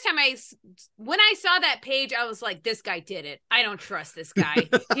relationship. The first time when I saw that page, I was like, this guy did it. I don't trust this guy.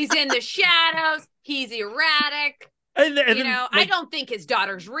 He's in the shadows. He's erratic. And I don't think his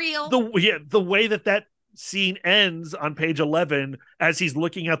daughter's real. The way that scene ends on page 11 as he's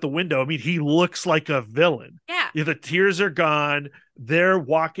looking out the window, I mean, he looks like a villain. Yeah. The tears are gone. They're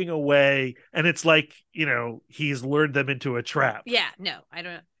walking away. And it's like, he's lured them into a trap. Yeah, no, I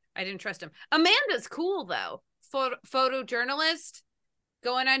didn't trust him. Amanda's cool, though. Photojournalist,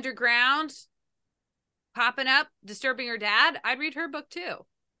 going underground, popping up, disturbing her dad. I'd read her book, too.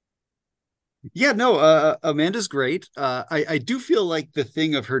 Yeah, no, Amanda's great. I do feel like the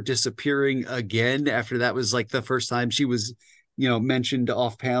thing of her disappearing again after that was like the first time she was, mentioned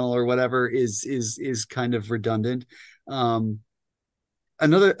off panel or whatever is kind of redundant.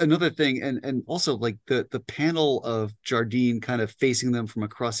 another thing, and also like the panel of Jardine kind of facing them from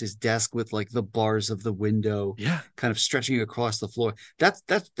across his desk with like the bars of the window kind of stretching across the floor. That's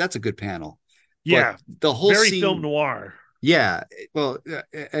a good panel. Yeah, but the whole very scene, film noir. Yeah, well,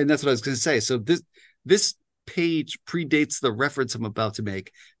 and that's what I was going to say. So this page predates the reference I'm about to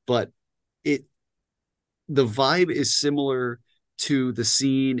make, but it the vibe is similar to the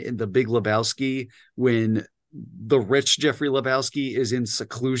scene in The Big Lebowski when the rich Jeffrey Lebowski is in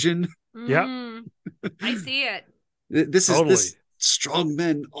seclusion. Yeah, I see it. This is this strong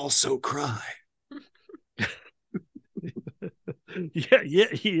men also cry.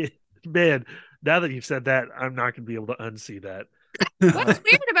 yeah. Man, now that you've said that, I'm not going to be able to unsee that. What's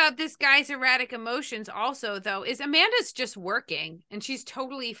weird about this guy's erratic emotions also, though, is Amanda's just working and she's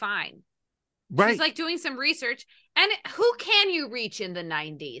totally fine. Right. She's like doing some research. And who can you reach in the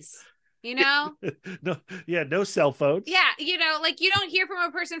 90s? You know? No cell phones. Yeah, you know, like you don't hear from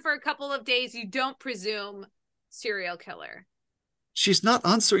a person for a couple of days. You don't presume serial killer. She's not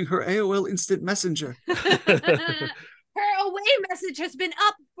answering her AOL Instant Messenger. Her away message has been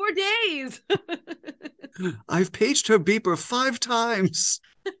up for days. I've paged her beeper 5 times.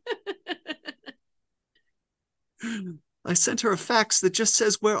 I sent her a fax that just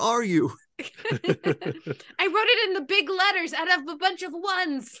says, "Where are you?" I wrote it in the big letters out of a bunch of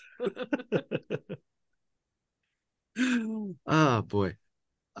ones. Oh boy.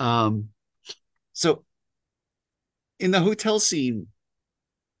 So in the hotel scene,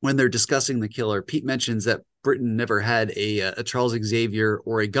 when they're discussing the killer, Pete mentions that Britain never had a Charles Xavier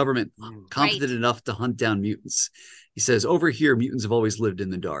or a government competent enough to hunt down mutants. He says, over here, mutants have always lived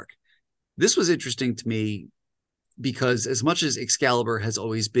in the dark. This was interesting to me because as much as Excalibur has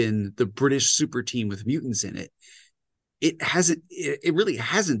always been the British super team with mutants in it, it really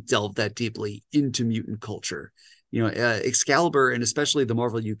hasn't delved that deeply into mutant culture. You know, Excalibur and especially the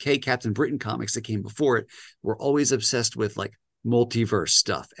Marvel UK Captain Britain comics that came before it were always obsessed with like multiverse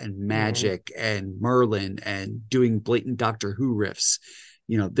stuff and magic and Merlin and doing blatant Doctor Who riffs.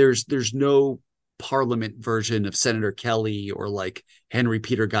 You know, there's no Parliament version of Senator Kelly or like Henry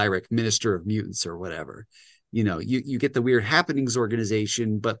Peter Gyrick, Minister of Mutants or whatever. You know, you get the Weird Happenings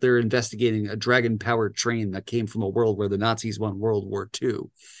organization, but they're investigating a dragon-powered train that came from a world where the Nazis won World War II.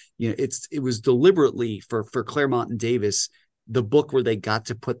 You know, it was deliberately for Claremont and Davis, the book where they got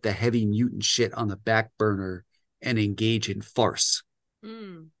to put the heavy mutant shit on the back burner and engage in farce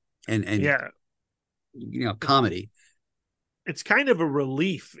and yeah, you know, comedy. It's kind of a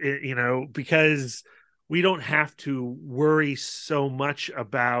relief, you know, because we don't have to worry so much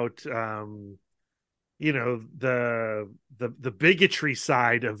about you know, the bigotry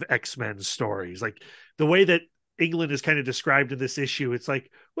side of X-Men stories. Like the way that England is kind of described in this issue, it's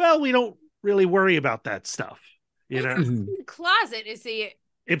like, well, we don't really worry about that stuff, you know. Closet is the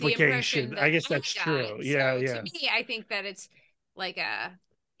implication. I guess that's true. Yeah, so yeah. To me, I think that it's like a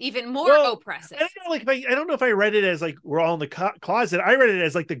even more oppressive. I don't know if I read it as like we're all in the closet. I read it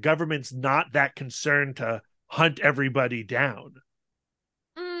as like the government's not that concerned to hunt everybody down.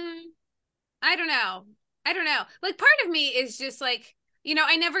 I don't know. Like part of me is just like, you know,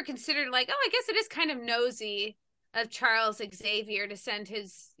 I never considered like, oh, I guess it is kind of nosy of Charles Xavier to send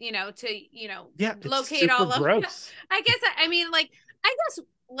his, you know, to, you know, locate all of gross. I guess, I mean, like, I guess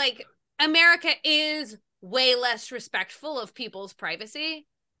like America is way less respectful of people's privacy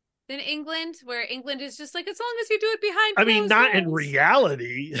than England, where England is just like, as long as you do it behind I mean, not doors. In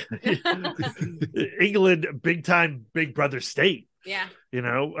reality. England, big time, big brother state. Yeah. You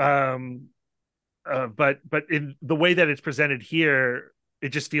know, but in the way that it's presented here, it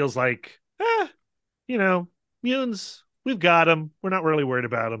just feels like, you know, mutants, we've got them. We're not really worried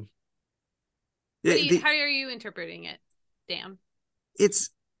about them. How are you interpreting it, Dan? It's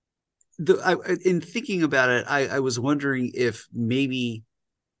in thinking about it, I was wondering if maybe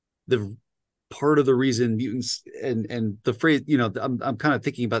the part of the reason mutants and the phrase, you know, I'm kind of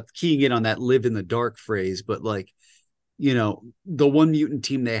thinking about keying in on that "live in the dark" phrase, but like, you know, the one mutant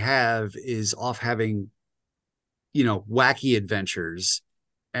team they have is off having, you know, wacky adventures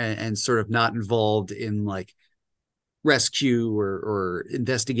and sort of not involved in like rescue or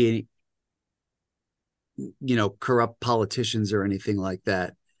investigating, you know, corrupt politicians or anything like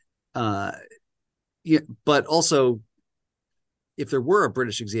that. Yeah, but also if there were a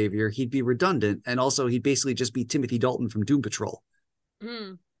British Xavier, he'd be redundant, and also he'd basically just be Timothy Dalton from Doom Patrol,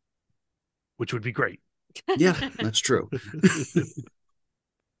 which would be great. Yeah, that's true.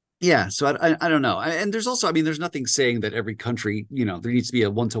 Yeah, so I don't know. And there's also, I mean, there's nothing saying that every country, you know, there needs to be a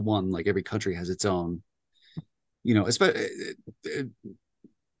one-to-one, like every country has its own, you know, especially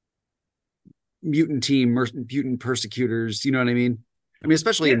mutant team, mutant persecutors, you know what I mean? I mean,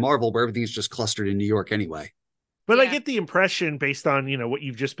 especially in Marvel, where everything's just clustered in New York anyway. But I get the impression, based on what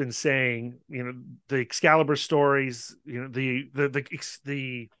you've just been saying, the Excalibur stories,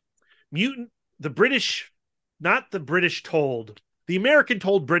 the mutant, the British, not the British told, the American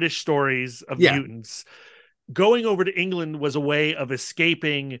told British stories of mutants. Going over to England was a way of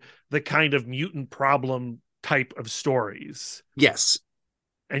escaping the kind of mutant problem type of stories. Yes.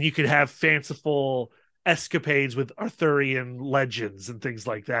 And you could have fanciful escapades with Arthurian legends and things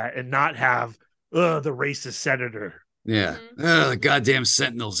like that, and not have the racist senator. Yeah. The goddamn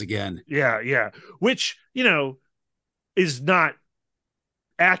Sentinels again. Yeah. Which, is not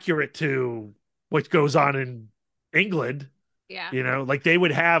accurate to what goes on in England. Yeah. Like they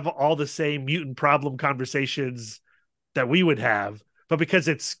would have all the same mutant problem conversations that we would have, but because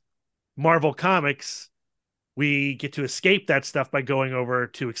it's Marvel Comics, we get to escape that stuff by going over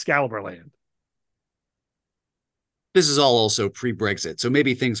to Excalibur Land. This is all also pre-Brexit, so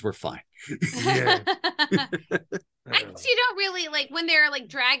maybe things were fine. Yeah. I guess you don't really like when they're like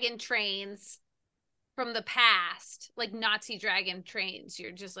dragon trains from the past, like Nazi dragon trains.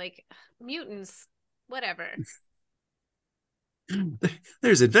 You're just like mutants, whatever.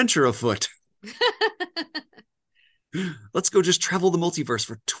 There's adventure afoot. Let's go just travel the multiverse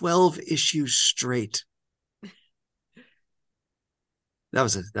for 12 issues straight. That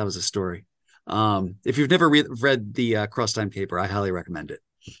was a story. If you've never read the Cross Time Caper, I highly recommend it.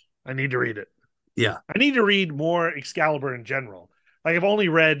 I need to read it. Yeah. I need to read more Excalibur in general. Like I've only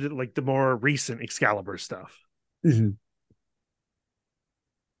read like the more recent Excalibur stuff. Mm-hmm.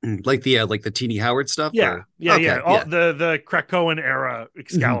 Like the Teeny Howard stuff? Yeah. Or? Yeah. The Krakoan era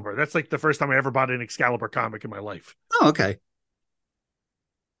Excalibur. Mm-hmm. That's like the first time I ever bought an Excalibur comic in my life. Oh, okay.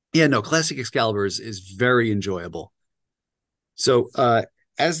 Yeah, no, classic Excalibur is very enjoyable. So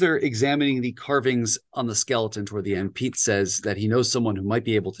as they're examining the carvings on the skeleton toward the end, Pete says that he knows someone who might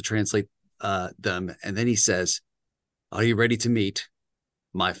be able to translate them. And then he says, "Are you ready to meet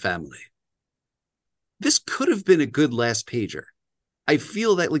my family?" This could have been a good last pager. I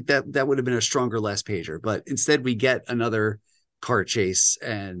feel that like that would have been a stronger last pager, but instead we get another car chase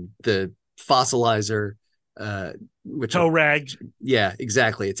and the fossilizer, which tow rag. Yeah,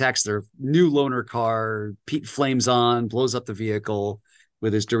 exactly. Attacks their new loaner car. Pete flames on, blows up the vehicle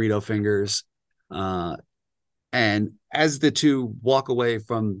with his Dorito fingers. And as the two walk away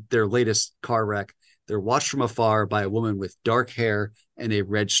from their latest car wreck, they're watched from afar by a woman with dark hair and a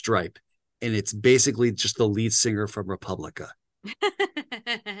red stripe. And it's basically just the lead singer from Republica.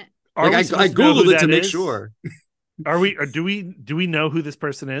 I Googled it to make sure. Do we know who this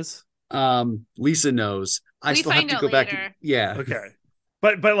person is? Lisa knows. I still have to go back. Yeah. Okay.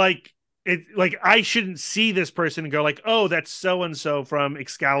 But like it, like I shouldn't see this person and go like, oh, that's so and so from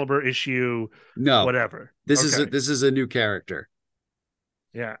Excalibur issue. No, whatever. This is a new character.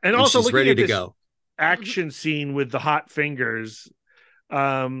 Yeah, and also she's looking ready at to this go. Action scene with the hot fingers.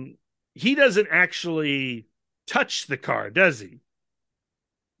 He doesn't actually touch the car, does he?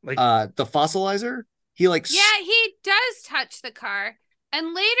 Like the fossilizer? He he does touch the car.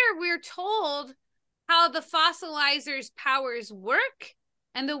 And later we're told how the fossilizer's powers work,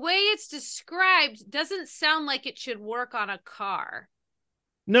 and the way it's described doesn't sound like it should work on a car.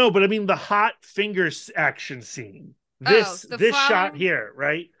 No, but I mean the hot fingers action scene. This shot here,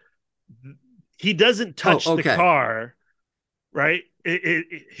 right? He doesn't touch the car, right?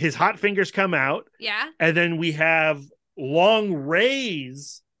 His hot fingers come out. Yeah. And then we have long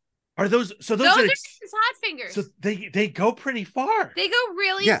rays. Are those are his hot fingers. So they go pretty far. They go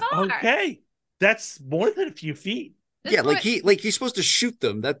really far. Okay. That's more than a few feet. He's supposed to shoot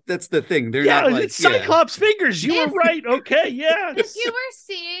them. That's the thing. They're not like it's Cyclops fingers. You were right. Okay, yeah. If you were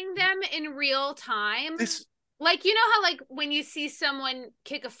seeing them in real time, like you know how like when you see someone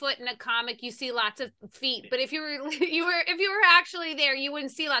kick a foot in a comic, you see lots of feet. But if you were actually there, you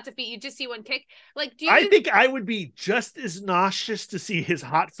wouldn't see lots of feet. You just see one kick. Like, I think I would be just as nauseous to see his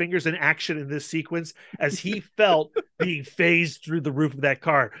hot fingers in action in this sequence as he felt being phased through the roof of that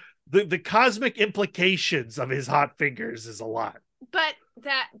car. The cosmic implications of his hot fingers is a lot. But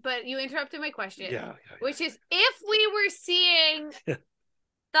you interrupted my question. Yeah. Which is, if we were seeing the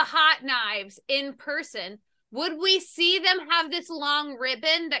hot knives in person, would we see them have this long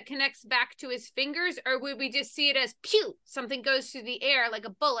ribbon that connects back to his fingers, or would we just see it as pew, something goes through the air like a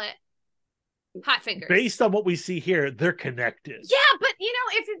bullet? Hot fingers. Based on what we see here, they're connected. Yeah, but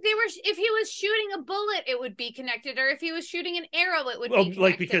if he was shooting a bullet, it would be connected, or if he was shooting an arrow, it would be connected.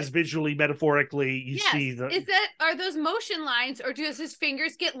 Like because visually, metaphorically, you see the. Are those motion lines, or does his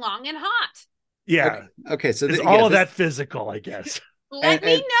fingers get long and hot? Yeah. Okay. So all of that physical, I guess. Let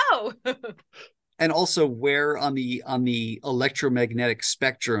me know. and also where on the electromagnetic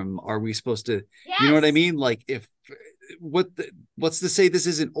spectrum are we supposed to, Yes. you know what I mean? Like if what's to say this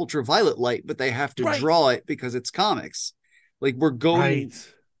isn't ultraviolet light, but they have to draw it because it's comics. Like we're going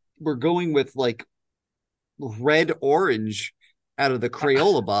with like red orange out of the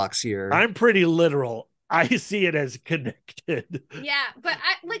Crayola box here. I'm pretty literal. I see it as connected. Yeah, but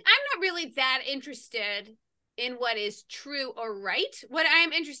I'm not really that interested in what is true or right. What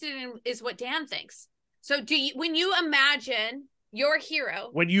I'm interested in is what Dan thinks. So when you imagine your hero,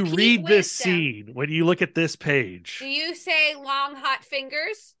 when you read this scene, when you look at this page, do you say long hot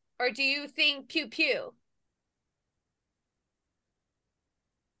fingers or do you think pew pew?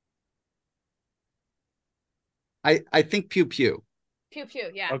 I think pew pew. Pew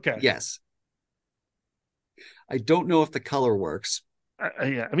pew, yeah. Okay. Yes. I don't know if the color works.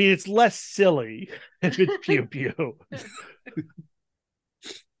 Yeah, I mean it's less silly if it's pew pew.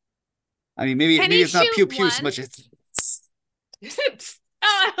 I mean, maybe it's not pew pew so much. It's oh,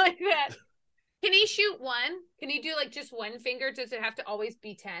 I like that. Can he shoot one? Can he do like just one finger? Does it have to always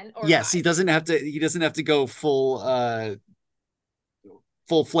be 10? Or yes, 5? He doesn't have to go full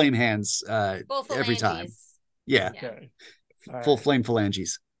flame hands every time. Yeah. Okay. Full flame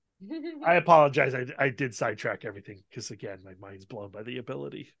phalanges. I apologize. I did sidetrack everything because again, my mind's blown by the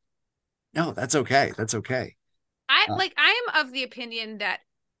ability. No, that's okay. That's okay. I am of the opinion that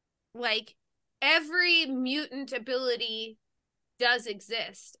like every mutant ability does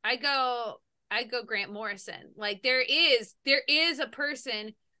exist. I go Grant Morrison. Like there is a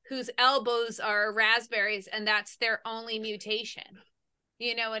person whose elbows are raspberries and that's their only mutation.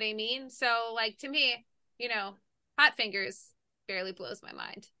 You know what I mean? So like to me, hot fingers barely blows my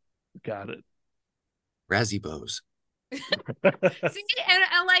mind. Got it. Razzie bows. See,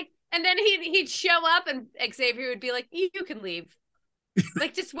 and then he'd show up and Xavier would be like, you can leave.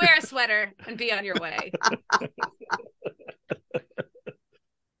 Like just wear a sweater and be on your way.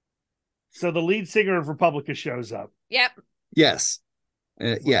 So the lead singer of Republica shows up. Yep. Yes.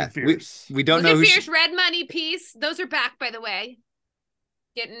 Yeah. We don't know who fierce. Red Money piece. Those are back, by the way.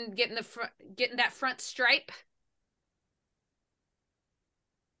 Getting that front stripe.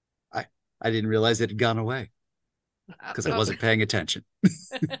 I didn't realize it had gone away because I wasn't paying attention.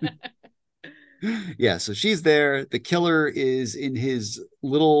 Yeah, so she's there. The killer is in his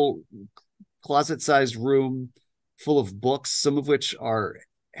little closet-sized room full of books, some of which are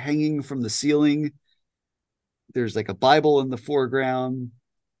hanging from the ceiling. There's like a Bible in the foreground.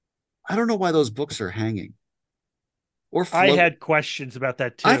 I don't know why those books are hanging. I had questions about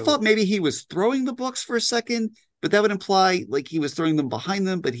that too. I thought maybe he was throwing the books for a second, but that would imply like he was throwing them behind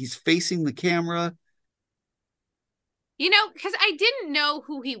them, but he's facing the camera. Because I didn't know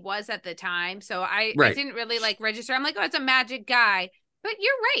who he was at the time, so I didn't really like register. I'm like, oh, it's a magic guy. But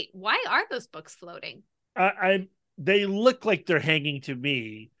you're right. Why are those books floating? They look like they're hanging to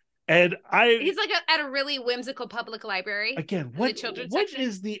me, and he's like at a really whimsical public library. Again, what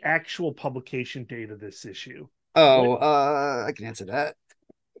is the actual publication date of this issue? Oh, I can answer that.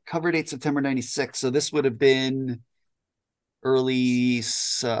 Cover date September 96. So this would have been early.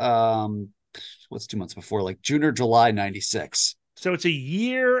 What's 2 months before? Like June or July 96. So it's a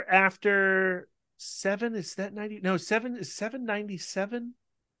year after 7. Is that 90? No, 7 is 797.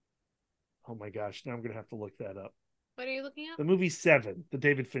 Oh my gosh! Now I'm gonna have to look that up. What are you looking at? The movie 7, the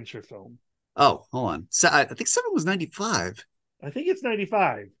David Fincher film. Oh, hold on. So I think 7 was 95. I think it's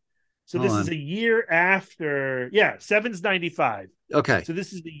 95. So this is a year after. Yeah, 7's 95. Okay. So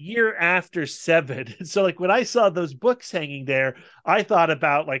this is the year after 7. So like when I saw those books hanging there, I thought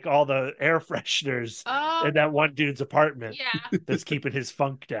about like all the air fresheners in that one dude's apartment that's keeping his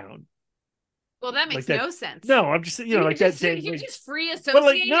funk down. Well, that makes no sense. No, I'm just like that. You're just free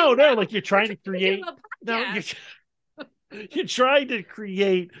associating. But no, like you're trying to create. No, you're trying to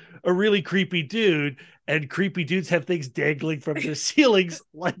create a really creepy dude, and creepy dudes have things dangling from their ceilings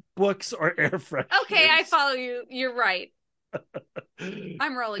like books or air fresheners. Okay, I follow you. You're right.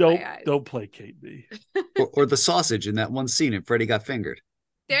 I'm rolling my eyes. Don't placate me. or the sausage in that one scene in Freddy Got Fingered.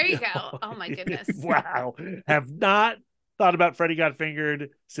 There you go. Oh my goodness. Wow. Have not thought about Freddy Got Fingered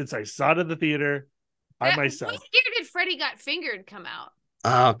since I saw it in the theater by myself. What year did Freddy Got Fingered come out?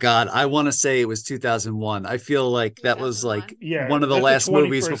 Oh God, I want to say it was 2001. I feel like that was like one of the last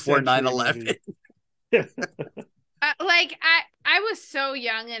movies before 9/11. I was so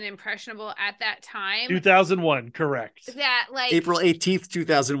young and impressionable at that time. 2001, correct. That like April 18th,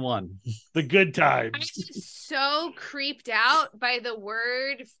 2001. The good times. I was so creeped out by the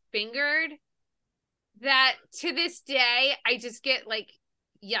word fingered that to this day I just get like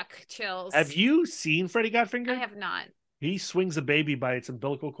yuck chills. Have you seen Freddy Got Fingered? I have not. He swings a baby by its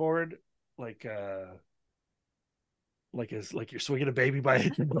umbilical cord like you're swinging a baby by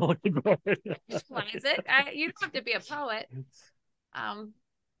it. Why is it? You don't have to be a poet.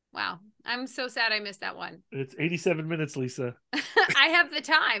 Wow. I'm so sad I missed that one. It's 87 minutes, Lisa. I have the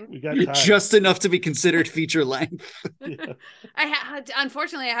time. We got time. Just enough to be considered feature length. Yeah.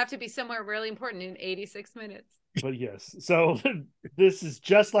 Unfortunately, I have to be somewhere really important in 86 minutes. But yes, so this is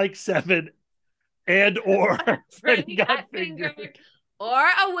just like 7 and or Freddy Got Fingered or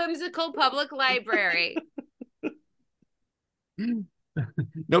a whimsical public library.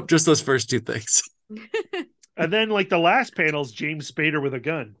 Nope, just those first two things. And then like the last panel's James Spader with a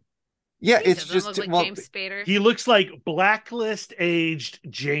gun. Yeah, He it's just look like James Spader. He looks like Blacklist aged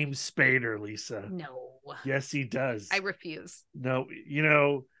James Spader, Lisa. No. Yes, he does. I refuse. No,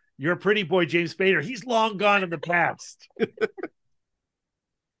 you're a pretty boy, James Spader. He's long gone in the past.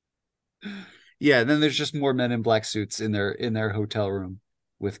 Yeah, and then there's just more men in black suits in their hotel room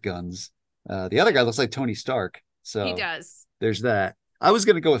with guns. The other guy looks like Tony Stark. So he does. There's that. I was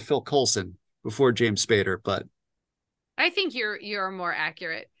going to go with Phil Coulson before James Spader, but I think you're more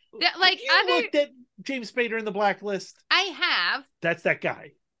accurate. Looked at James Spader in the Blacklist. I have. That's that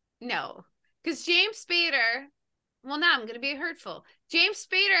guy. No, because James Spader. Well, now I'm going to be hurtful. James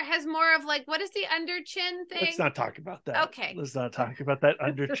Spader has more of like, what is the under chin thing? Let's not talk about that. Okay. Let's not talk about that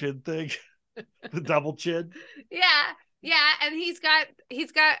under chin thing. The double chin. Yeah, and he's got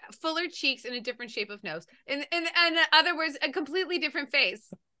fuller cheeks and a different shape of nose. In other words, a completely different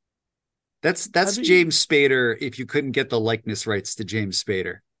face. That's James Spader if you couldn't get the likeness rights to James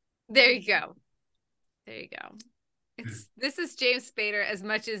Spader. There you go. This is James Spader as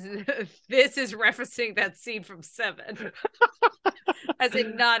much as this is referencing that scene from 7. As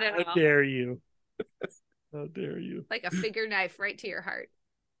in not at all. How dare you? How dare you? Like a finger knife right to your heart.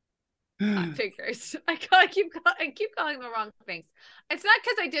 Hot fingers. I keep calling them the wrong things. It's not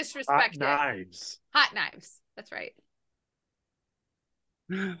because I disrespect it. Knives. Hot knives. That's right.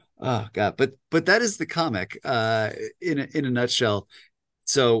 Oh God, but that is the comic in a nutshell.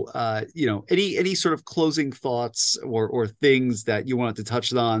 So any sort of closing thoughts or things that you wanted to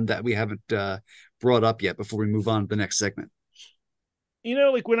touch on that we haven't brought up yet before we move on to the next segment?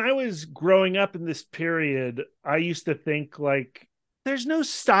 Like when I was growing up in this period, I used to think like there's no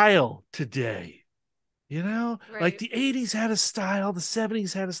style today. Right. Like the 80s had a style, the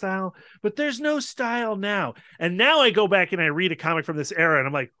 70s had a style, but there's no style now. And now I go back and I read a comic from this era and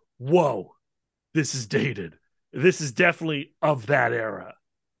I'm like, whoa, this is dated. This is definitely of that era.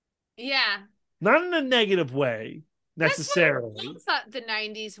 Yeah. Not in a negative way, necessarily. That's what I thought the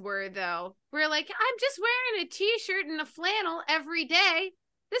 90s were, though. We're like, I'm just wearing a t-shirt and a flannel every day.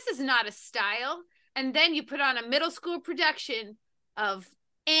 This is not a style. And then you put on a middle school production of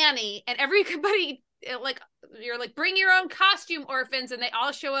Annie and everybody you're like, bring your own costume, orphans, and they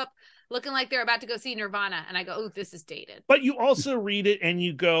all show up looking like they're about to go see Nirvana, and I go, oh, this is dated. But you also read it and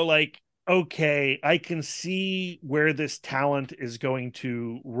you go like, okay, I can see where this talent is going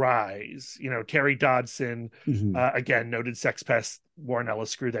to rise. Terry Dodson, again, noted sex pest, Warren Ellis,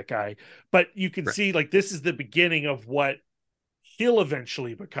 screw that guy. But you can see like this is the beginning of what he'll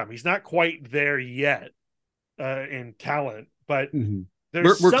eventually become. He's not quite there yet in talent, but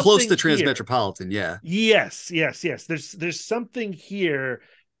we're close to Transmetropolitan. Yeah. Yes. There's something here.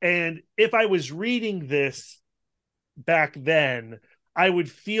 And if I was reading this back then, I would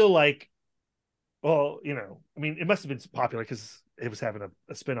feel like, well, it must have been popular because it was having a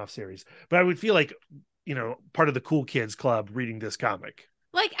spinoff series, but I would feel like, part of the cool kids club reading this comic.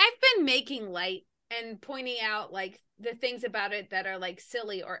 Like I've been making light and pointing out like the things about it that are like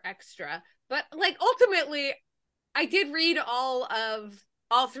silly or extra, but like ultimately I did read all 3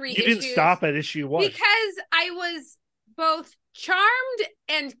 issues. You didn't stop at issue 1 because I was both charmed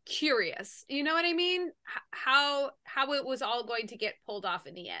and curious. You know what I mean? How it was all going to get pulled off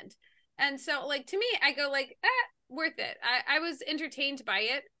in the end. And so like to me, I go like, worth it. I was entertained by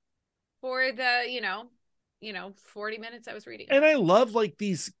it for the 40 minutes I was reading it. And I love like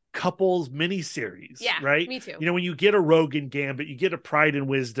these couples miniseries. Yeah, right. Me too. When you get a Rogue and Gambit, you get a Pryde and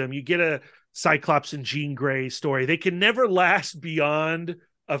Wisdom, you get a Cyclops and Jean Grey story. They can never last beyond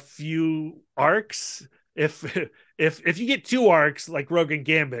a few arcs. If you get 2 arcs like Rogue and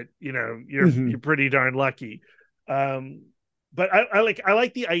Gambit, you're pretty darn lucky. But I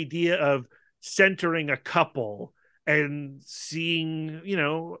like the idea of centering a couple and seeing,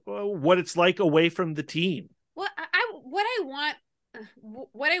 what it's like away from the team. What I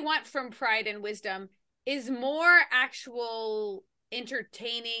want from Pryde and Wisdom is more actual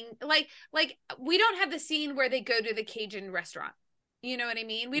entertaining. Like we don't have the scene where they go to the Cajun restaurant. You know what I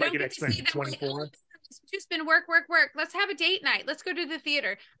mean? We don't get to see them. 24. It's just been work. Let's have a date night. Let's go to the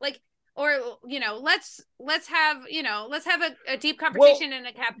theater. Like or let's have a deep conversation in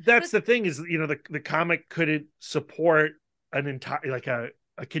a cab. That's the thing is, the comic couldn't support an entire, like a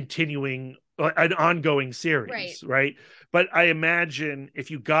continuing, an ongoing series, right? But I imagine if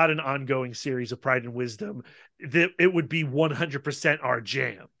you got an ongoing series of Pryde and Wisdom, that it would be 100% our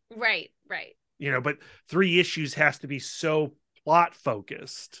jam. Right. But 3 issues has to be so plot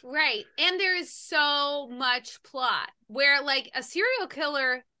focused. Right. And there is so much plot where like a serial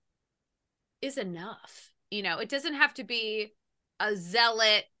killer is enough. It doesn't have to be a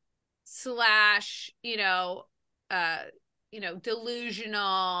zealot /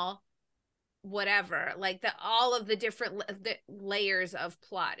 delusional, whatever, like all of the different layers of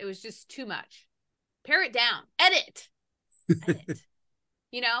plot. It was just too much. Pare it down. Edit.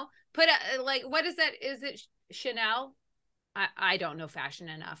 Put like, what is that? Is it Chanel? I don't know fashion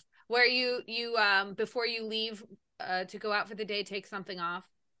enough. Where you before you leave to go out for the day, take something off.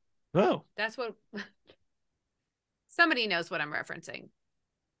 Oh, that's what somebody knows what I'm referencing.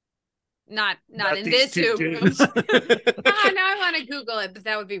 Not in this two rooms. Now I want to Google it, but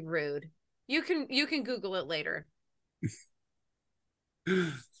that would be rude. You can Google it later.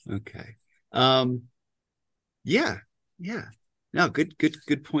 Okay. Yeah. No,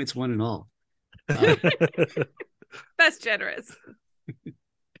 good points, one and all. That's generous.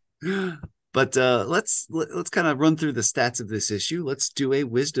 But let's kind of run through the stats of this issue. Let's do a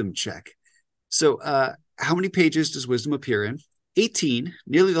wisdom check. So how many pages does Wisdom appear in? 18,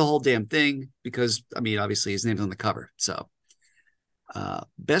 nearly the whole damn thing, because obviously his name's on the cover. So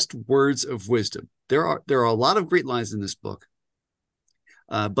best words of wisdom. There are a lot of great lines in this book,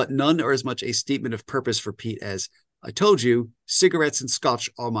 but none are as much a statement of purpose for Pete as, I told you, cigarettes and scotch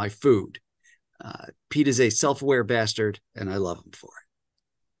are my food. Pete is a self-aware bastard, and I love him for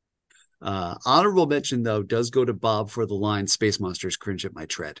it. Honorable mention, though, does go to Bob for the line, Space Monsters cringe at my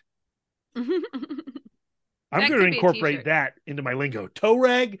tread. I'm going to incorporate that into my lingo. Toe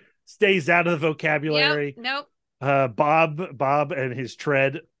rag stays out of the vocabulary. Nope. Bob and his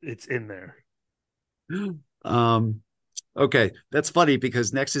tread, it's in there. Okay, that's funny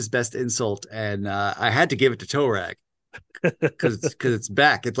because next is best insult, and I had to give it to toe rag because it's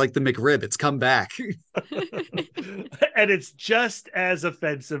back. It's like the McRib. It's come back. And it's just as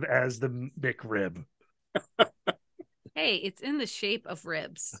offensive as the McRib. Hey, it's in the shape of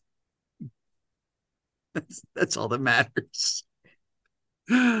ribs. That's all that matters.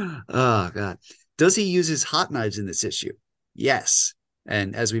 Oh, God. Does he use his hot knives in this issue? Yes.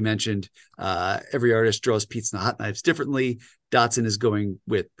 And as we mentioned, every artist draws Pete's hot knives differently. Dotson is going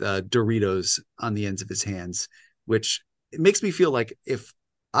with Doritos on the ends of his hands, which it makes me feel like if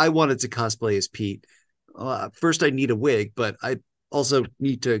I wanted to cosplay as Pete, first I need a wig, but I also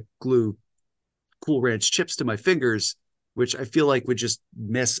need to glue Cool Ranch chips to my fingers, which I feel like would just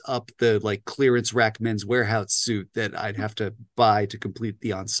mess up the like clearance rack Men's Warehouse suit that I'd have to buy to complete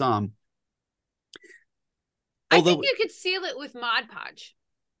the ensemble. I think you could seal it with Mod Podge.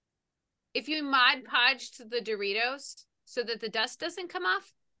 If you Mod Podge to the Doritos so that the dust doesn't come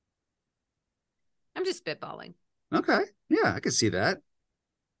off. I'm just spitballing. Okay. Yeah, I can see that.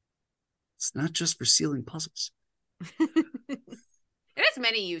 It's not just for sealing puzzles. It has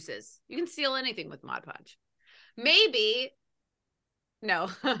many uses. You can seal anything with Mod Podge. Maybe.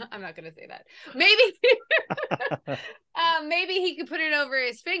 No, I'm not going to say that. Maybe he could put it over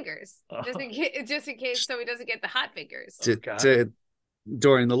his fingers just in case, so he doesn't get the hot fingers.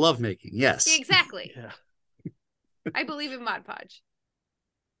 During the lovemaking, yes. Exactly. Yeah. I believe in Mod Podge.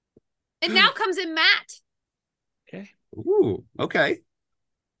 And now comes in matte. Okay. Ooh, okay.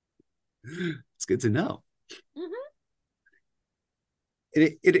 It's good to know. Mm-hmm.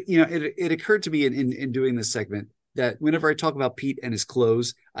 It occurred to me in doing this segment that whenever I talk about Pete and his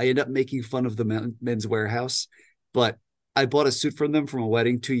clothes, I end up making fun of the Men's Warehouse. But I bought a suit from them from a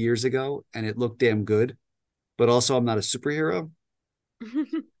wedding 2 years ago, and it looked damn good. But also, I'm not a superhero.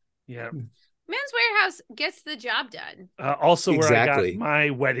 Yeah. Men's Warehouse gets the job done. Also, exactly. Where I got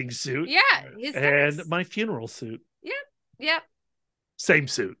my wedding suit. Yeah. And my funeral suit. Yep. Same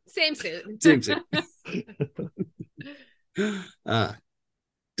suit. Same suit.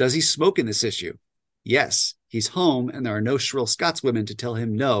 Does he smoke in this issue? Yes. He's home, and there are no shrill Scotswomen to tell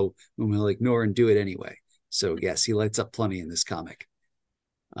him no, whom he'll ignore and do it anyway. So, yes, he lights up plenty in this comic.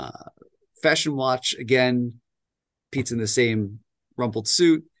 Fashion watch, again, Pete's in the same rumpled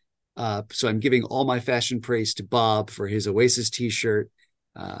suit. So I'm giving all my fashion praise to Bob for his Oasis t-shirt.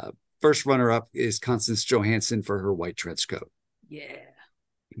 First runner-up is Constance Johansson for her white trench coat. Yeah.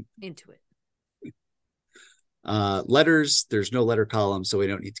 Into it. Letters, there's no letter column, so we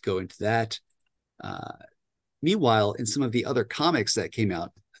don't need to go into that. Meanwhile, in some of the other comics that came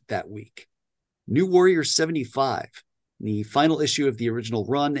out that week. New Warriors 75. The final issue of the original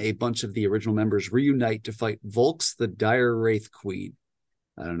run, a bunch of the original members reunite to fight Volks, the Dire Wraith Queen.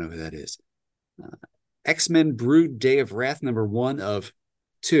 I don't know who that is. X-Men Brood Day of Wrath #1 of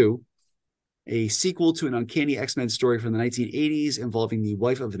 2. A sequel to an uncanny X-Men story from the 1980s involving the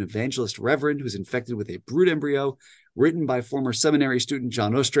wife of an evangelist reverend who's infected with a brood embryo, written by former seminary student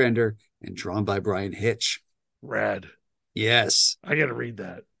John Ostrander and drawn by Brian Hitch. Rad. Yes. I got to read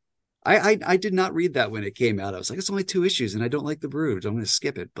that. I did not read that when it came out. I was like, it's only 2 issues and I don't like the Brood. I'm going to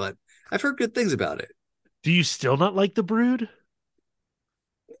skip it, but I've heard good things about it. Do you still not like the Brood?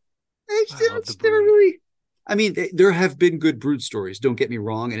 It's never really. I mean, there have been good Brood stories, don't get me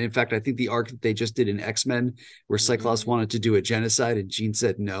wrong. And in fact, I think the arc that they just did in X-Men, where Cyclops wanted to do a genocide and Jean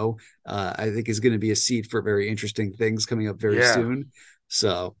said no, I think is going to be a seed for very interesting things coming up very soon.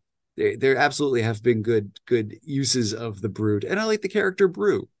 So there absolutely have been good uses of the Brood. And I like the character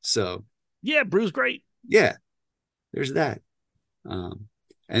Brew. So yeah, Brew's great. Yeah, there's that.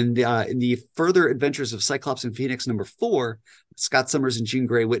 And in the further adventures of Cyclops and Phoenix #4, Scott Summers and Jean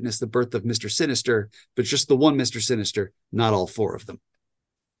Grey witness the birth of Mr. Sinister, but just the one Mr. Sinister, not all 4 of them.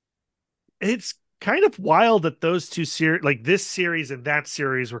 It's kind of wild that those two series, like this series and that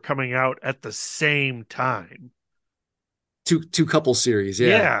series, were coming out at the same time. Two couple series, yeah.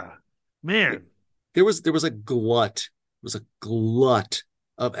 Yeah, man. There was a glut. There was a glut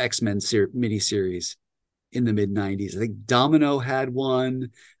of X-Men miniseries in the mid-90s. I think Domino had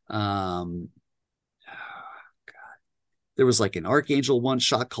one. There was like an Archangel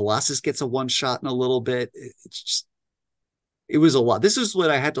one-shot. Colossus gets a one-shot in a little bit. It was a lot. This is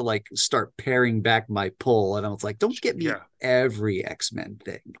when I had to like start paring back my pull. And I was like, don't get me every X-Men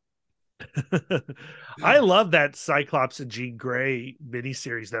thing. I love that Cyclops and Jean Grey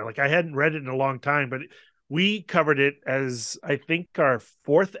miniseries though. Like I hadn't read it in a long time, but we covered it as I think our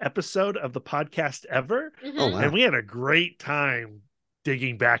 4th episode of the podcast ever. Oh, wow. And we had a great time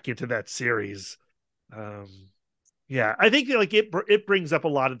digging back into that series. Yeah, I think like it brings up a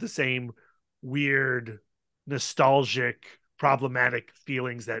lot of the same weird, nostalgic, problematic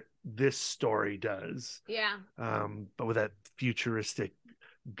feelings that this story does. Yeah. But with that futuristic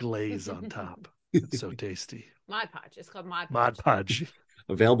glaze on top. It's so tasty. Mod Podge. It's called Mod Podge. Mod Podge.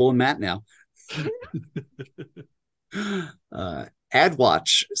 Available in Matt now. Ad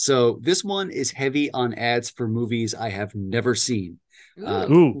watch. So this one is heavy on ads for movies I have never seen.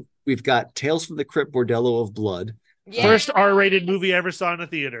 Ooh. We've got Tales from the Crypt, Bordello of Blood. Yeah. First R-rated movie I ever saw in a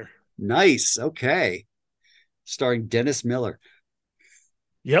theater. Nice. Okay. Starring Dennis Miller.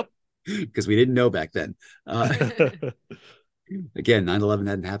 Yep. Because we didn't know back then. Again, 9/11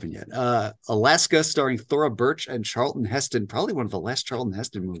 hadn't happened yet. Alaska, starring Thora Birch and Charlton Heston. Probably one of the last Charlton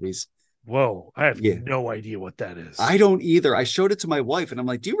Heston movies. Whoa, I have no idea what that is. I don't either. I showed it to my wife and I'm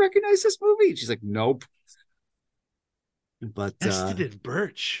like, do you recognize this movie? And she's like, nope. But Heston and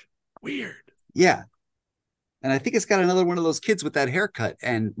Birch. Weird. Yeah. And I think it's got another one of those kids with that haircut.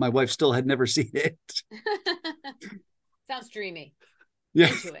 And my wife still had never seen it. Sounds dreamy. Yeah.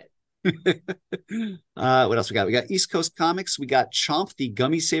 Into it. What else we got? We got East Coast Comics. We got Chomp, the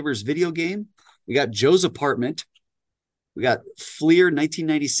Gummy Savers video game. We got Joe's Apartment. We got Fleer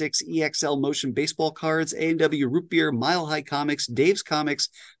 1996 EXL motion baseball cards, A&W Root Beer, Mile High Comics, Dave's Comics,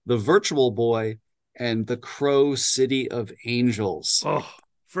 The Virtual Boy, and The Crow City of Angels. Oh,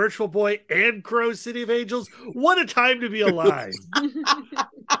 Virtual Boy and Crow City of Angels. What a time to be alive.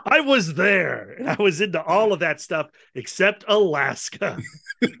 I was there and I was into all of that stuff except Alaska.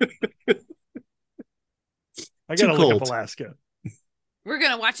 I gotta look up Alaska. We're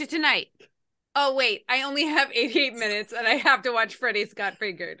gonna watch it tonight. Oh wait, I only have 88 minutes and I have to watch Freddy's Got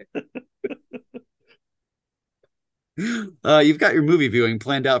Fingered. You've got your movie viewing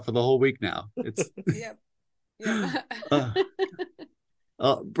planned out for the whole week now. It's Yep.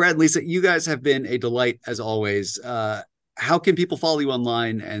 Brad and Lisa, you guys have been a delight as always. How can people follow you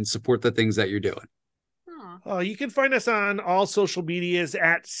online and support the things that you're doing? You can find us on all social medias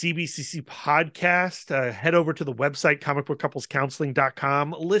at CBCC Podcast. Head over to the website,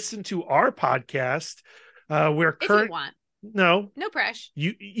 comicbookcouplescounseling.com. Listen to our podcast. We're if you want. No pressure.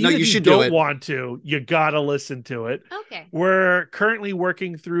 You should don't want to. You gotta listen to it. Okay. We're currently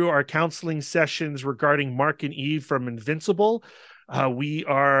working through our counseling sessions regarding Mark and Eve from Invincible.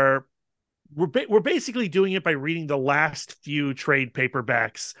 We're basically doing it by reading the last few trade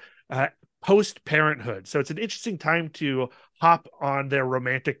paperbacks post-parenthood. So it's an interesting time to hop on their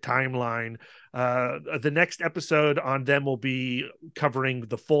romantic timeline. The next episode on them will be covering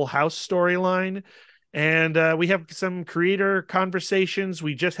the Full House storyline. And we have some creator conversations.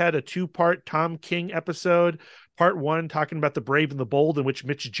 We just had a 2-part Tom King episode. part 1 talking about the Brave and the Bold, in which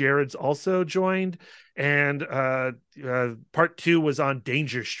Mitch Gerrard's also joined, and part 2 was on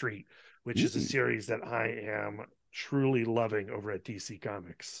Danger Street, which is a series that I am truly loving over at DC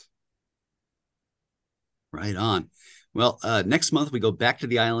Comics. Right on. Well, next month we go back to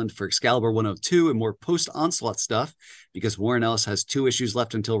the island for Excalibur 102 and more post-Onslaught stuff, because Warren Ellis has 2 issues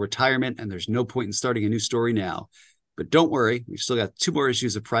left until retirement, and there's no point in starting a new story now. But don't worry, we've still got 2 more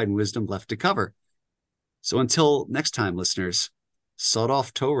issues of Pryde Wisdom left to cover. So until next time, listeners, sawed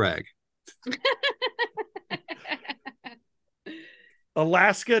off toe rag.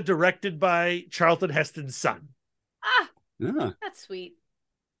 Alaska, directed by Charlton Heston's son. That's sweet.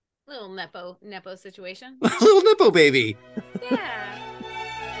 Little nepo situation. Little nepo baby. Yeah.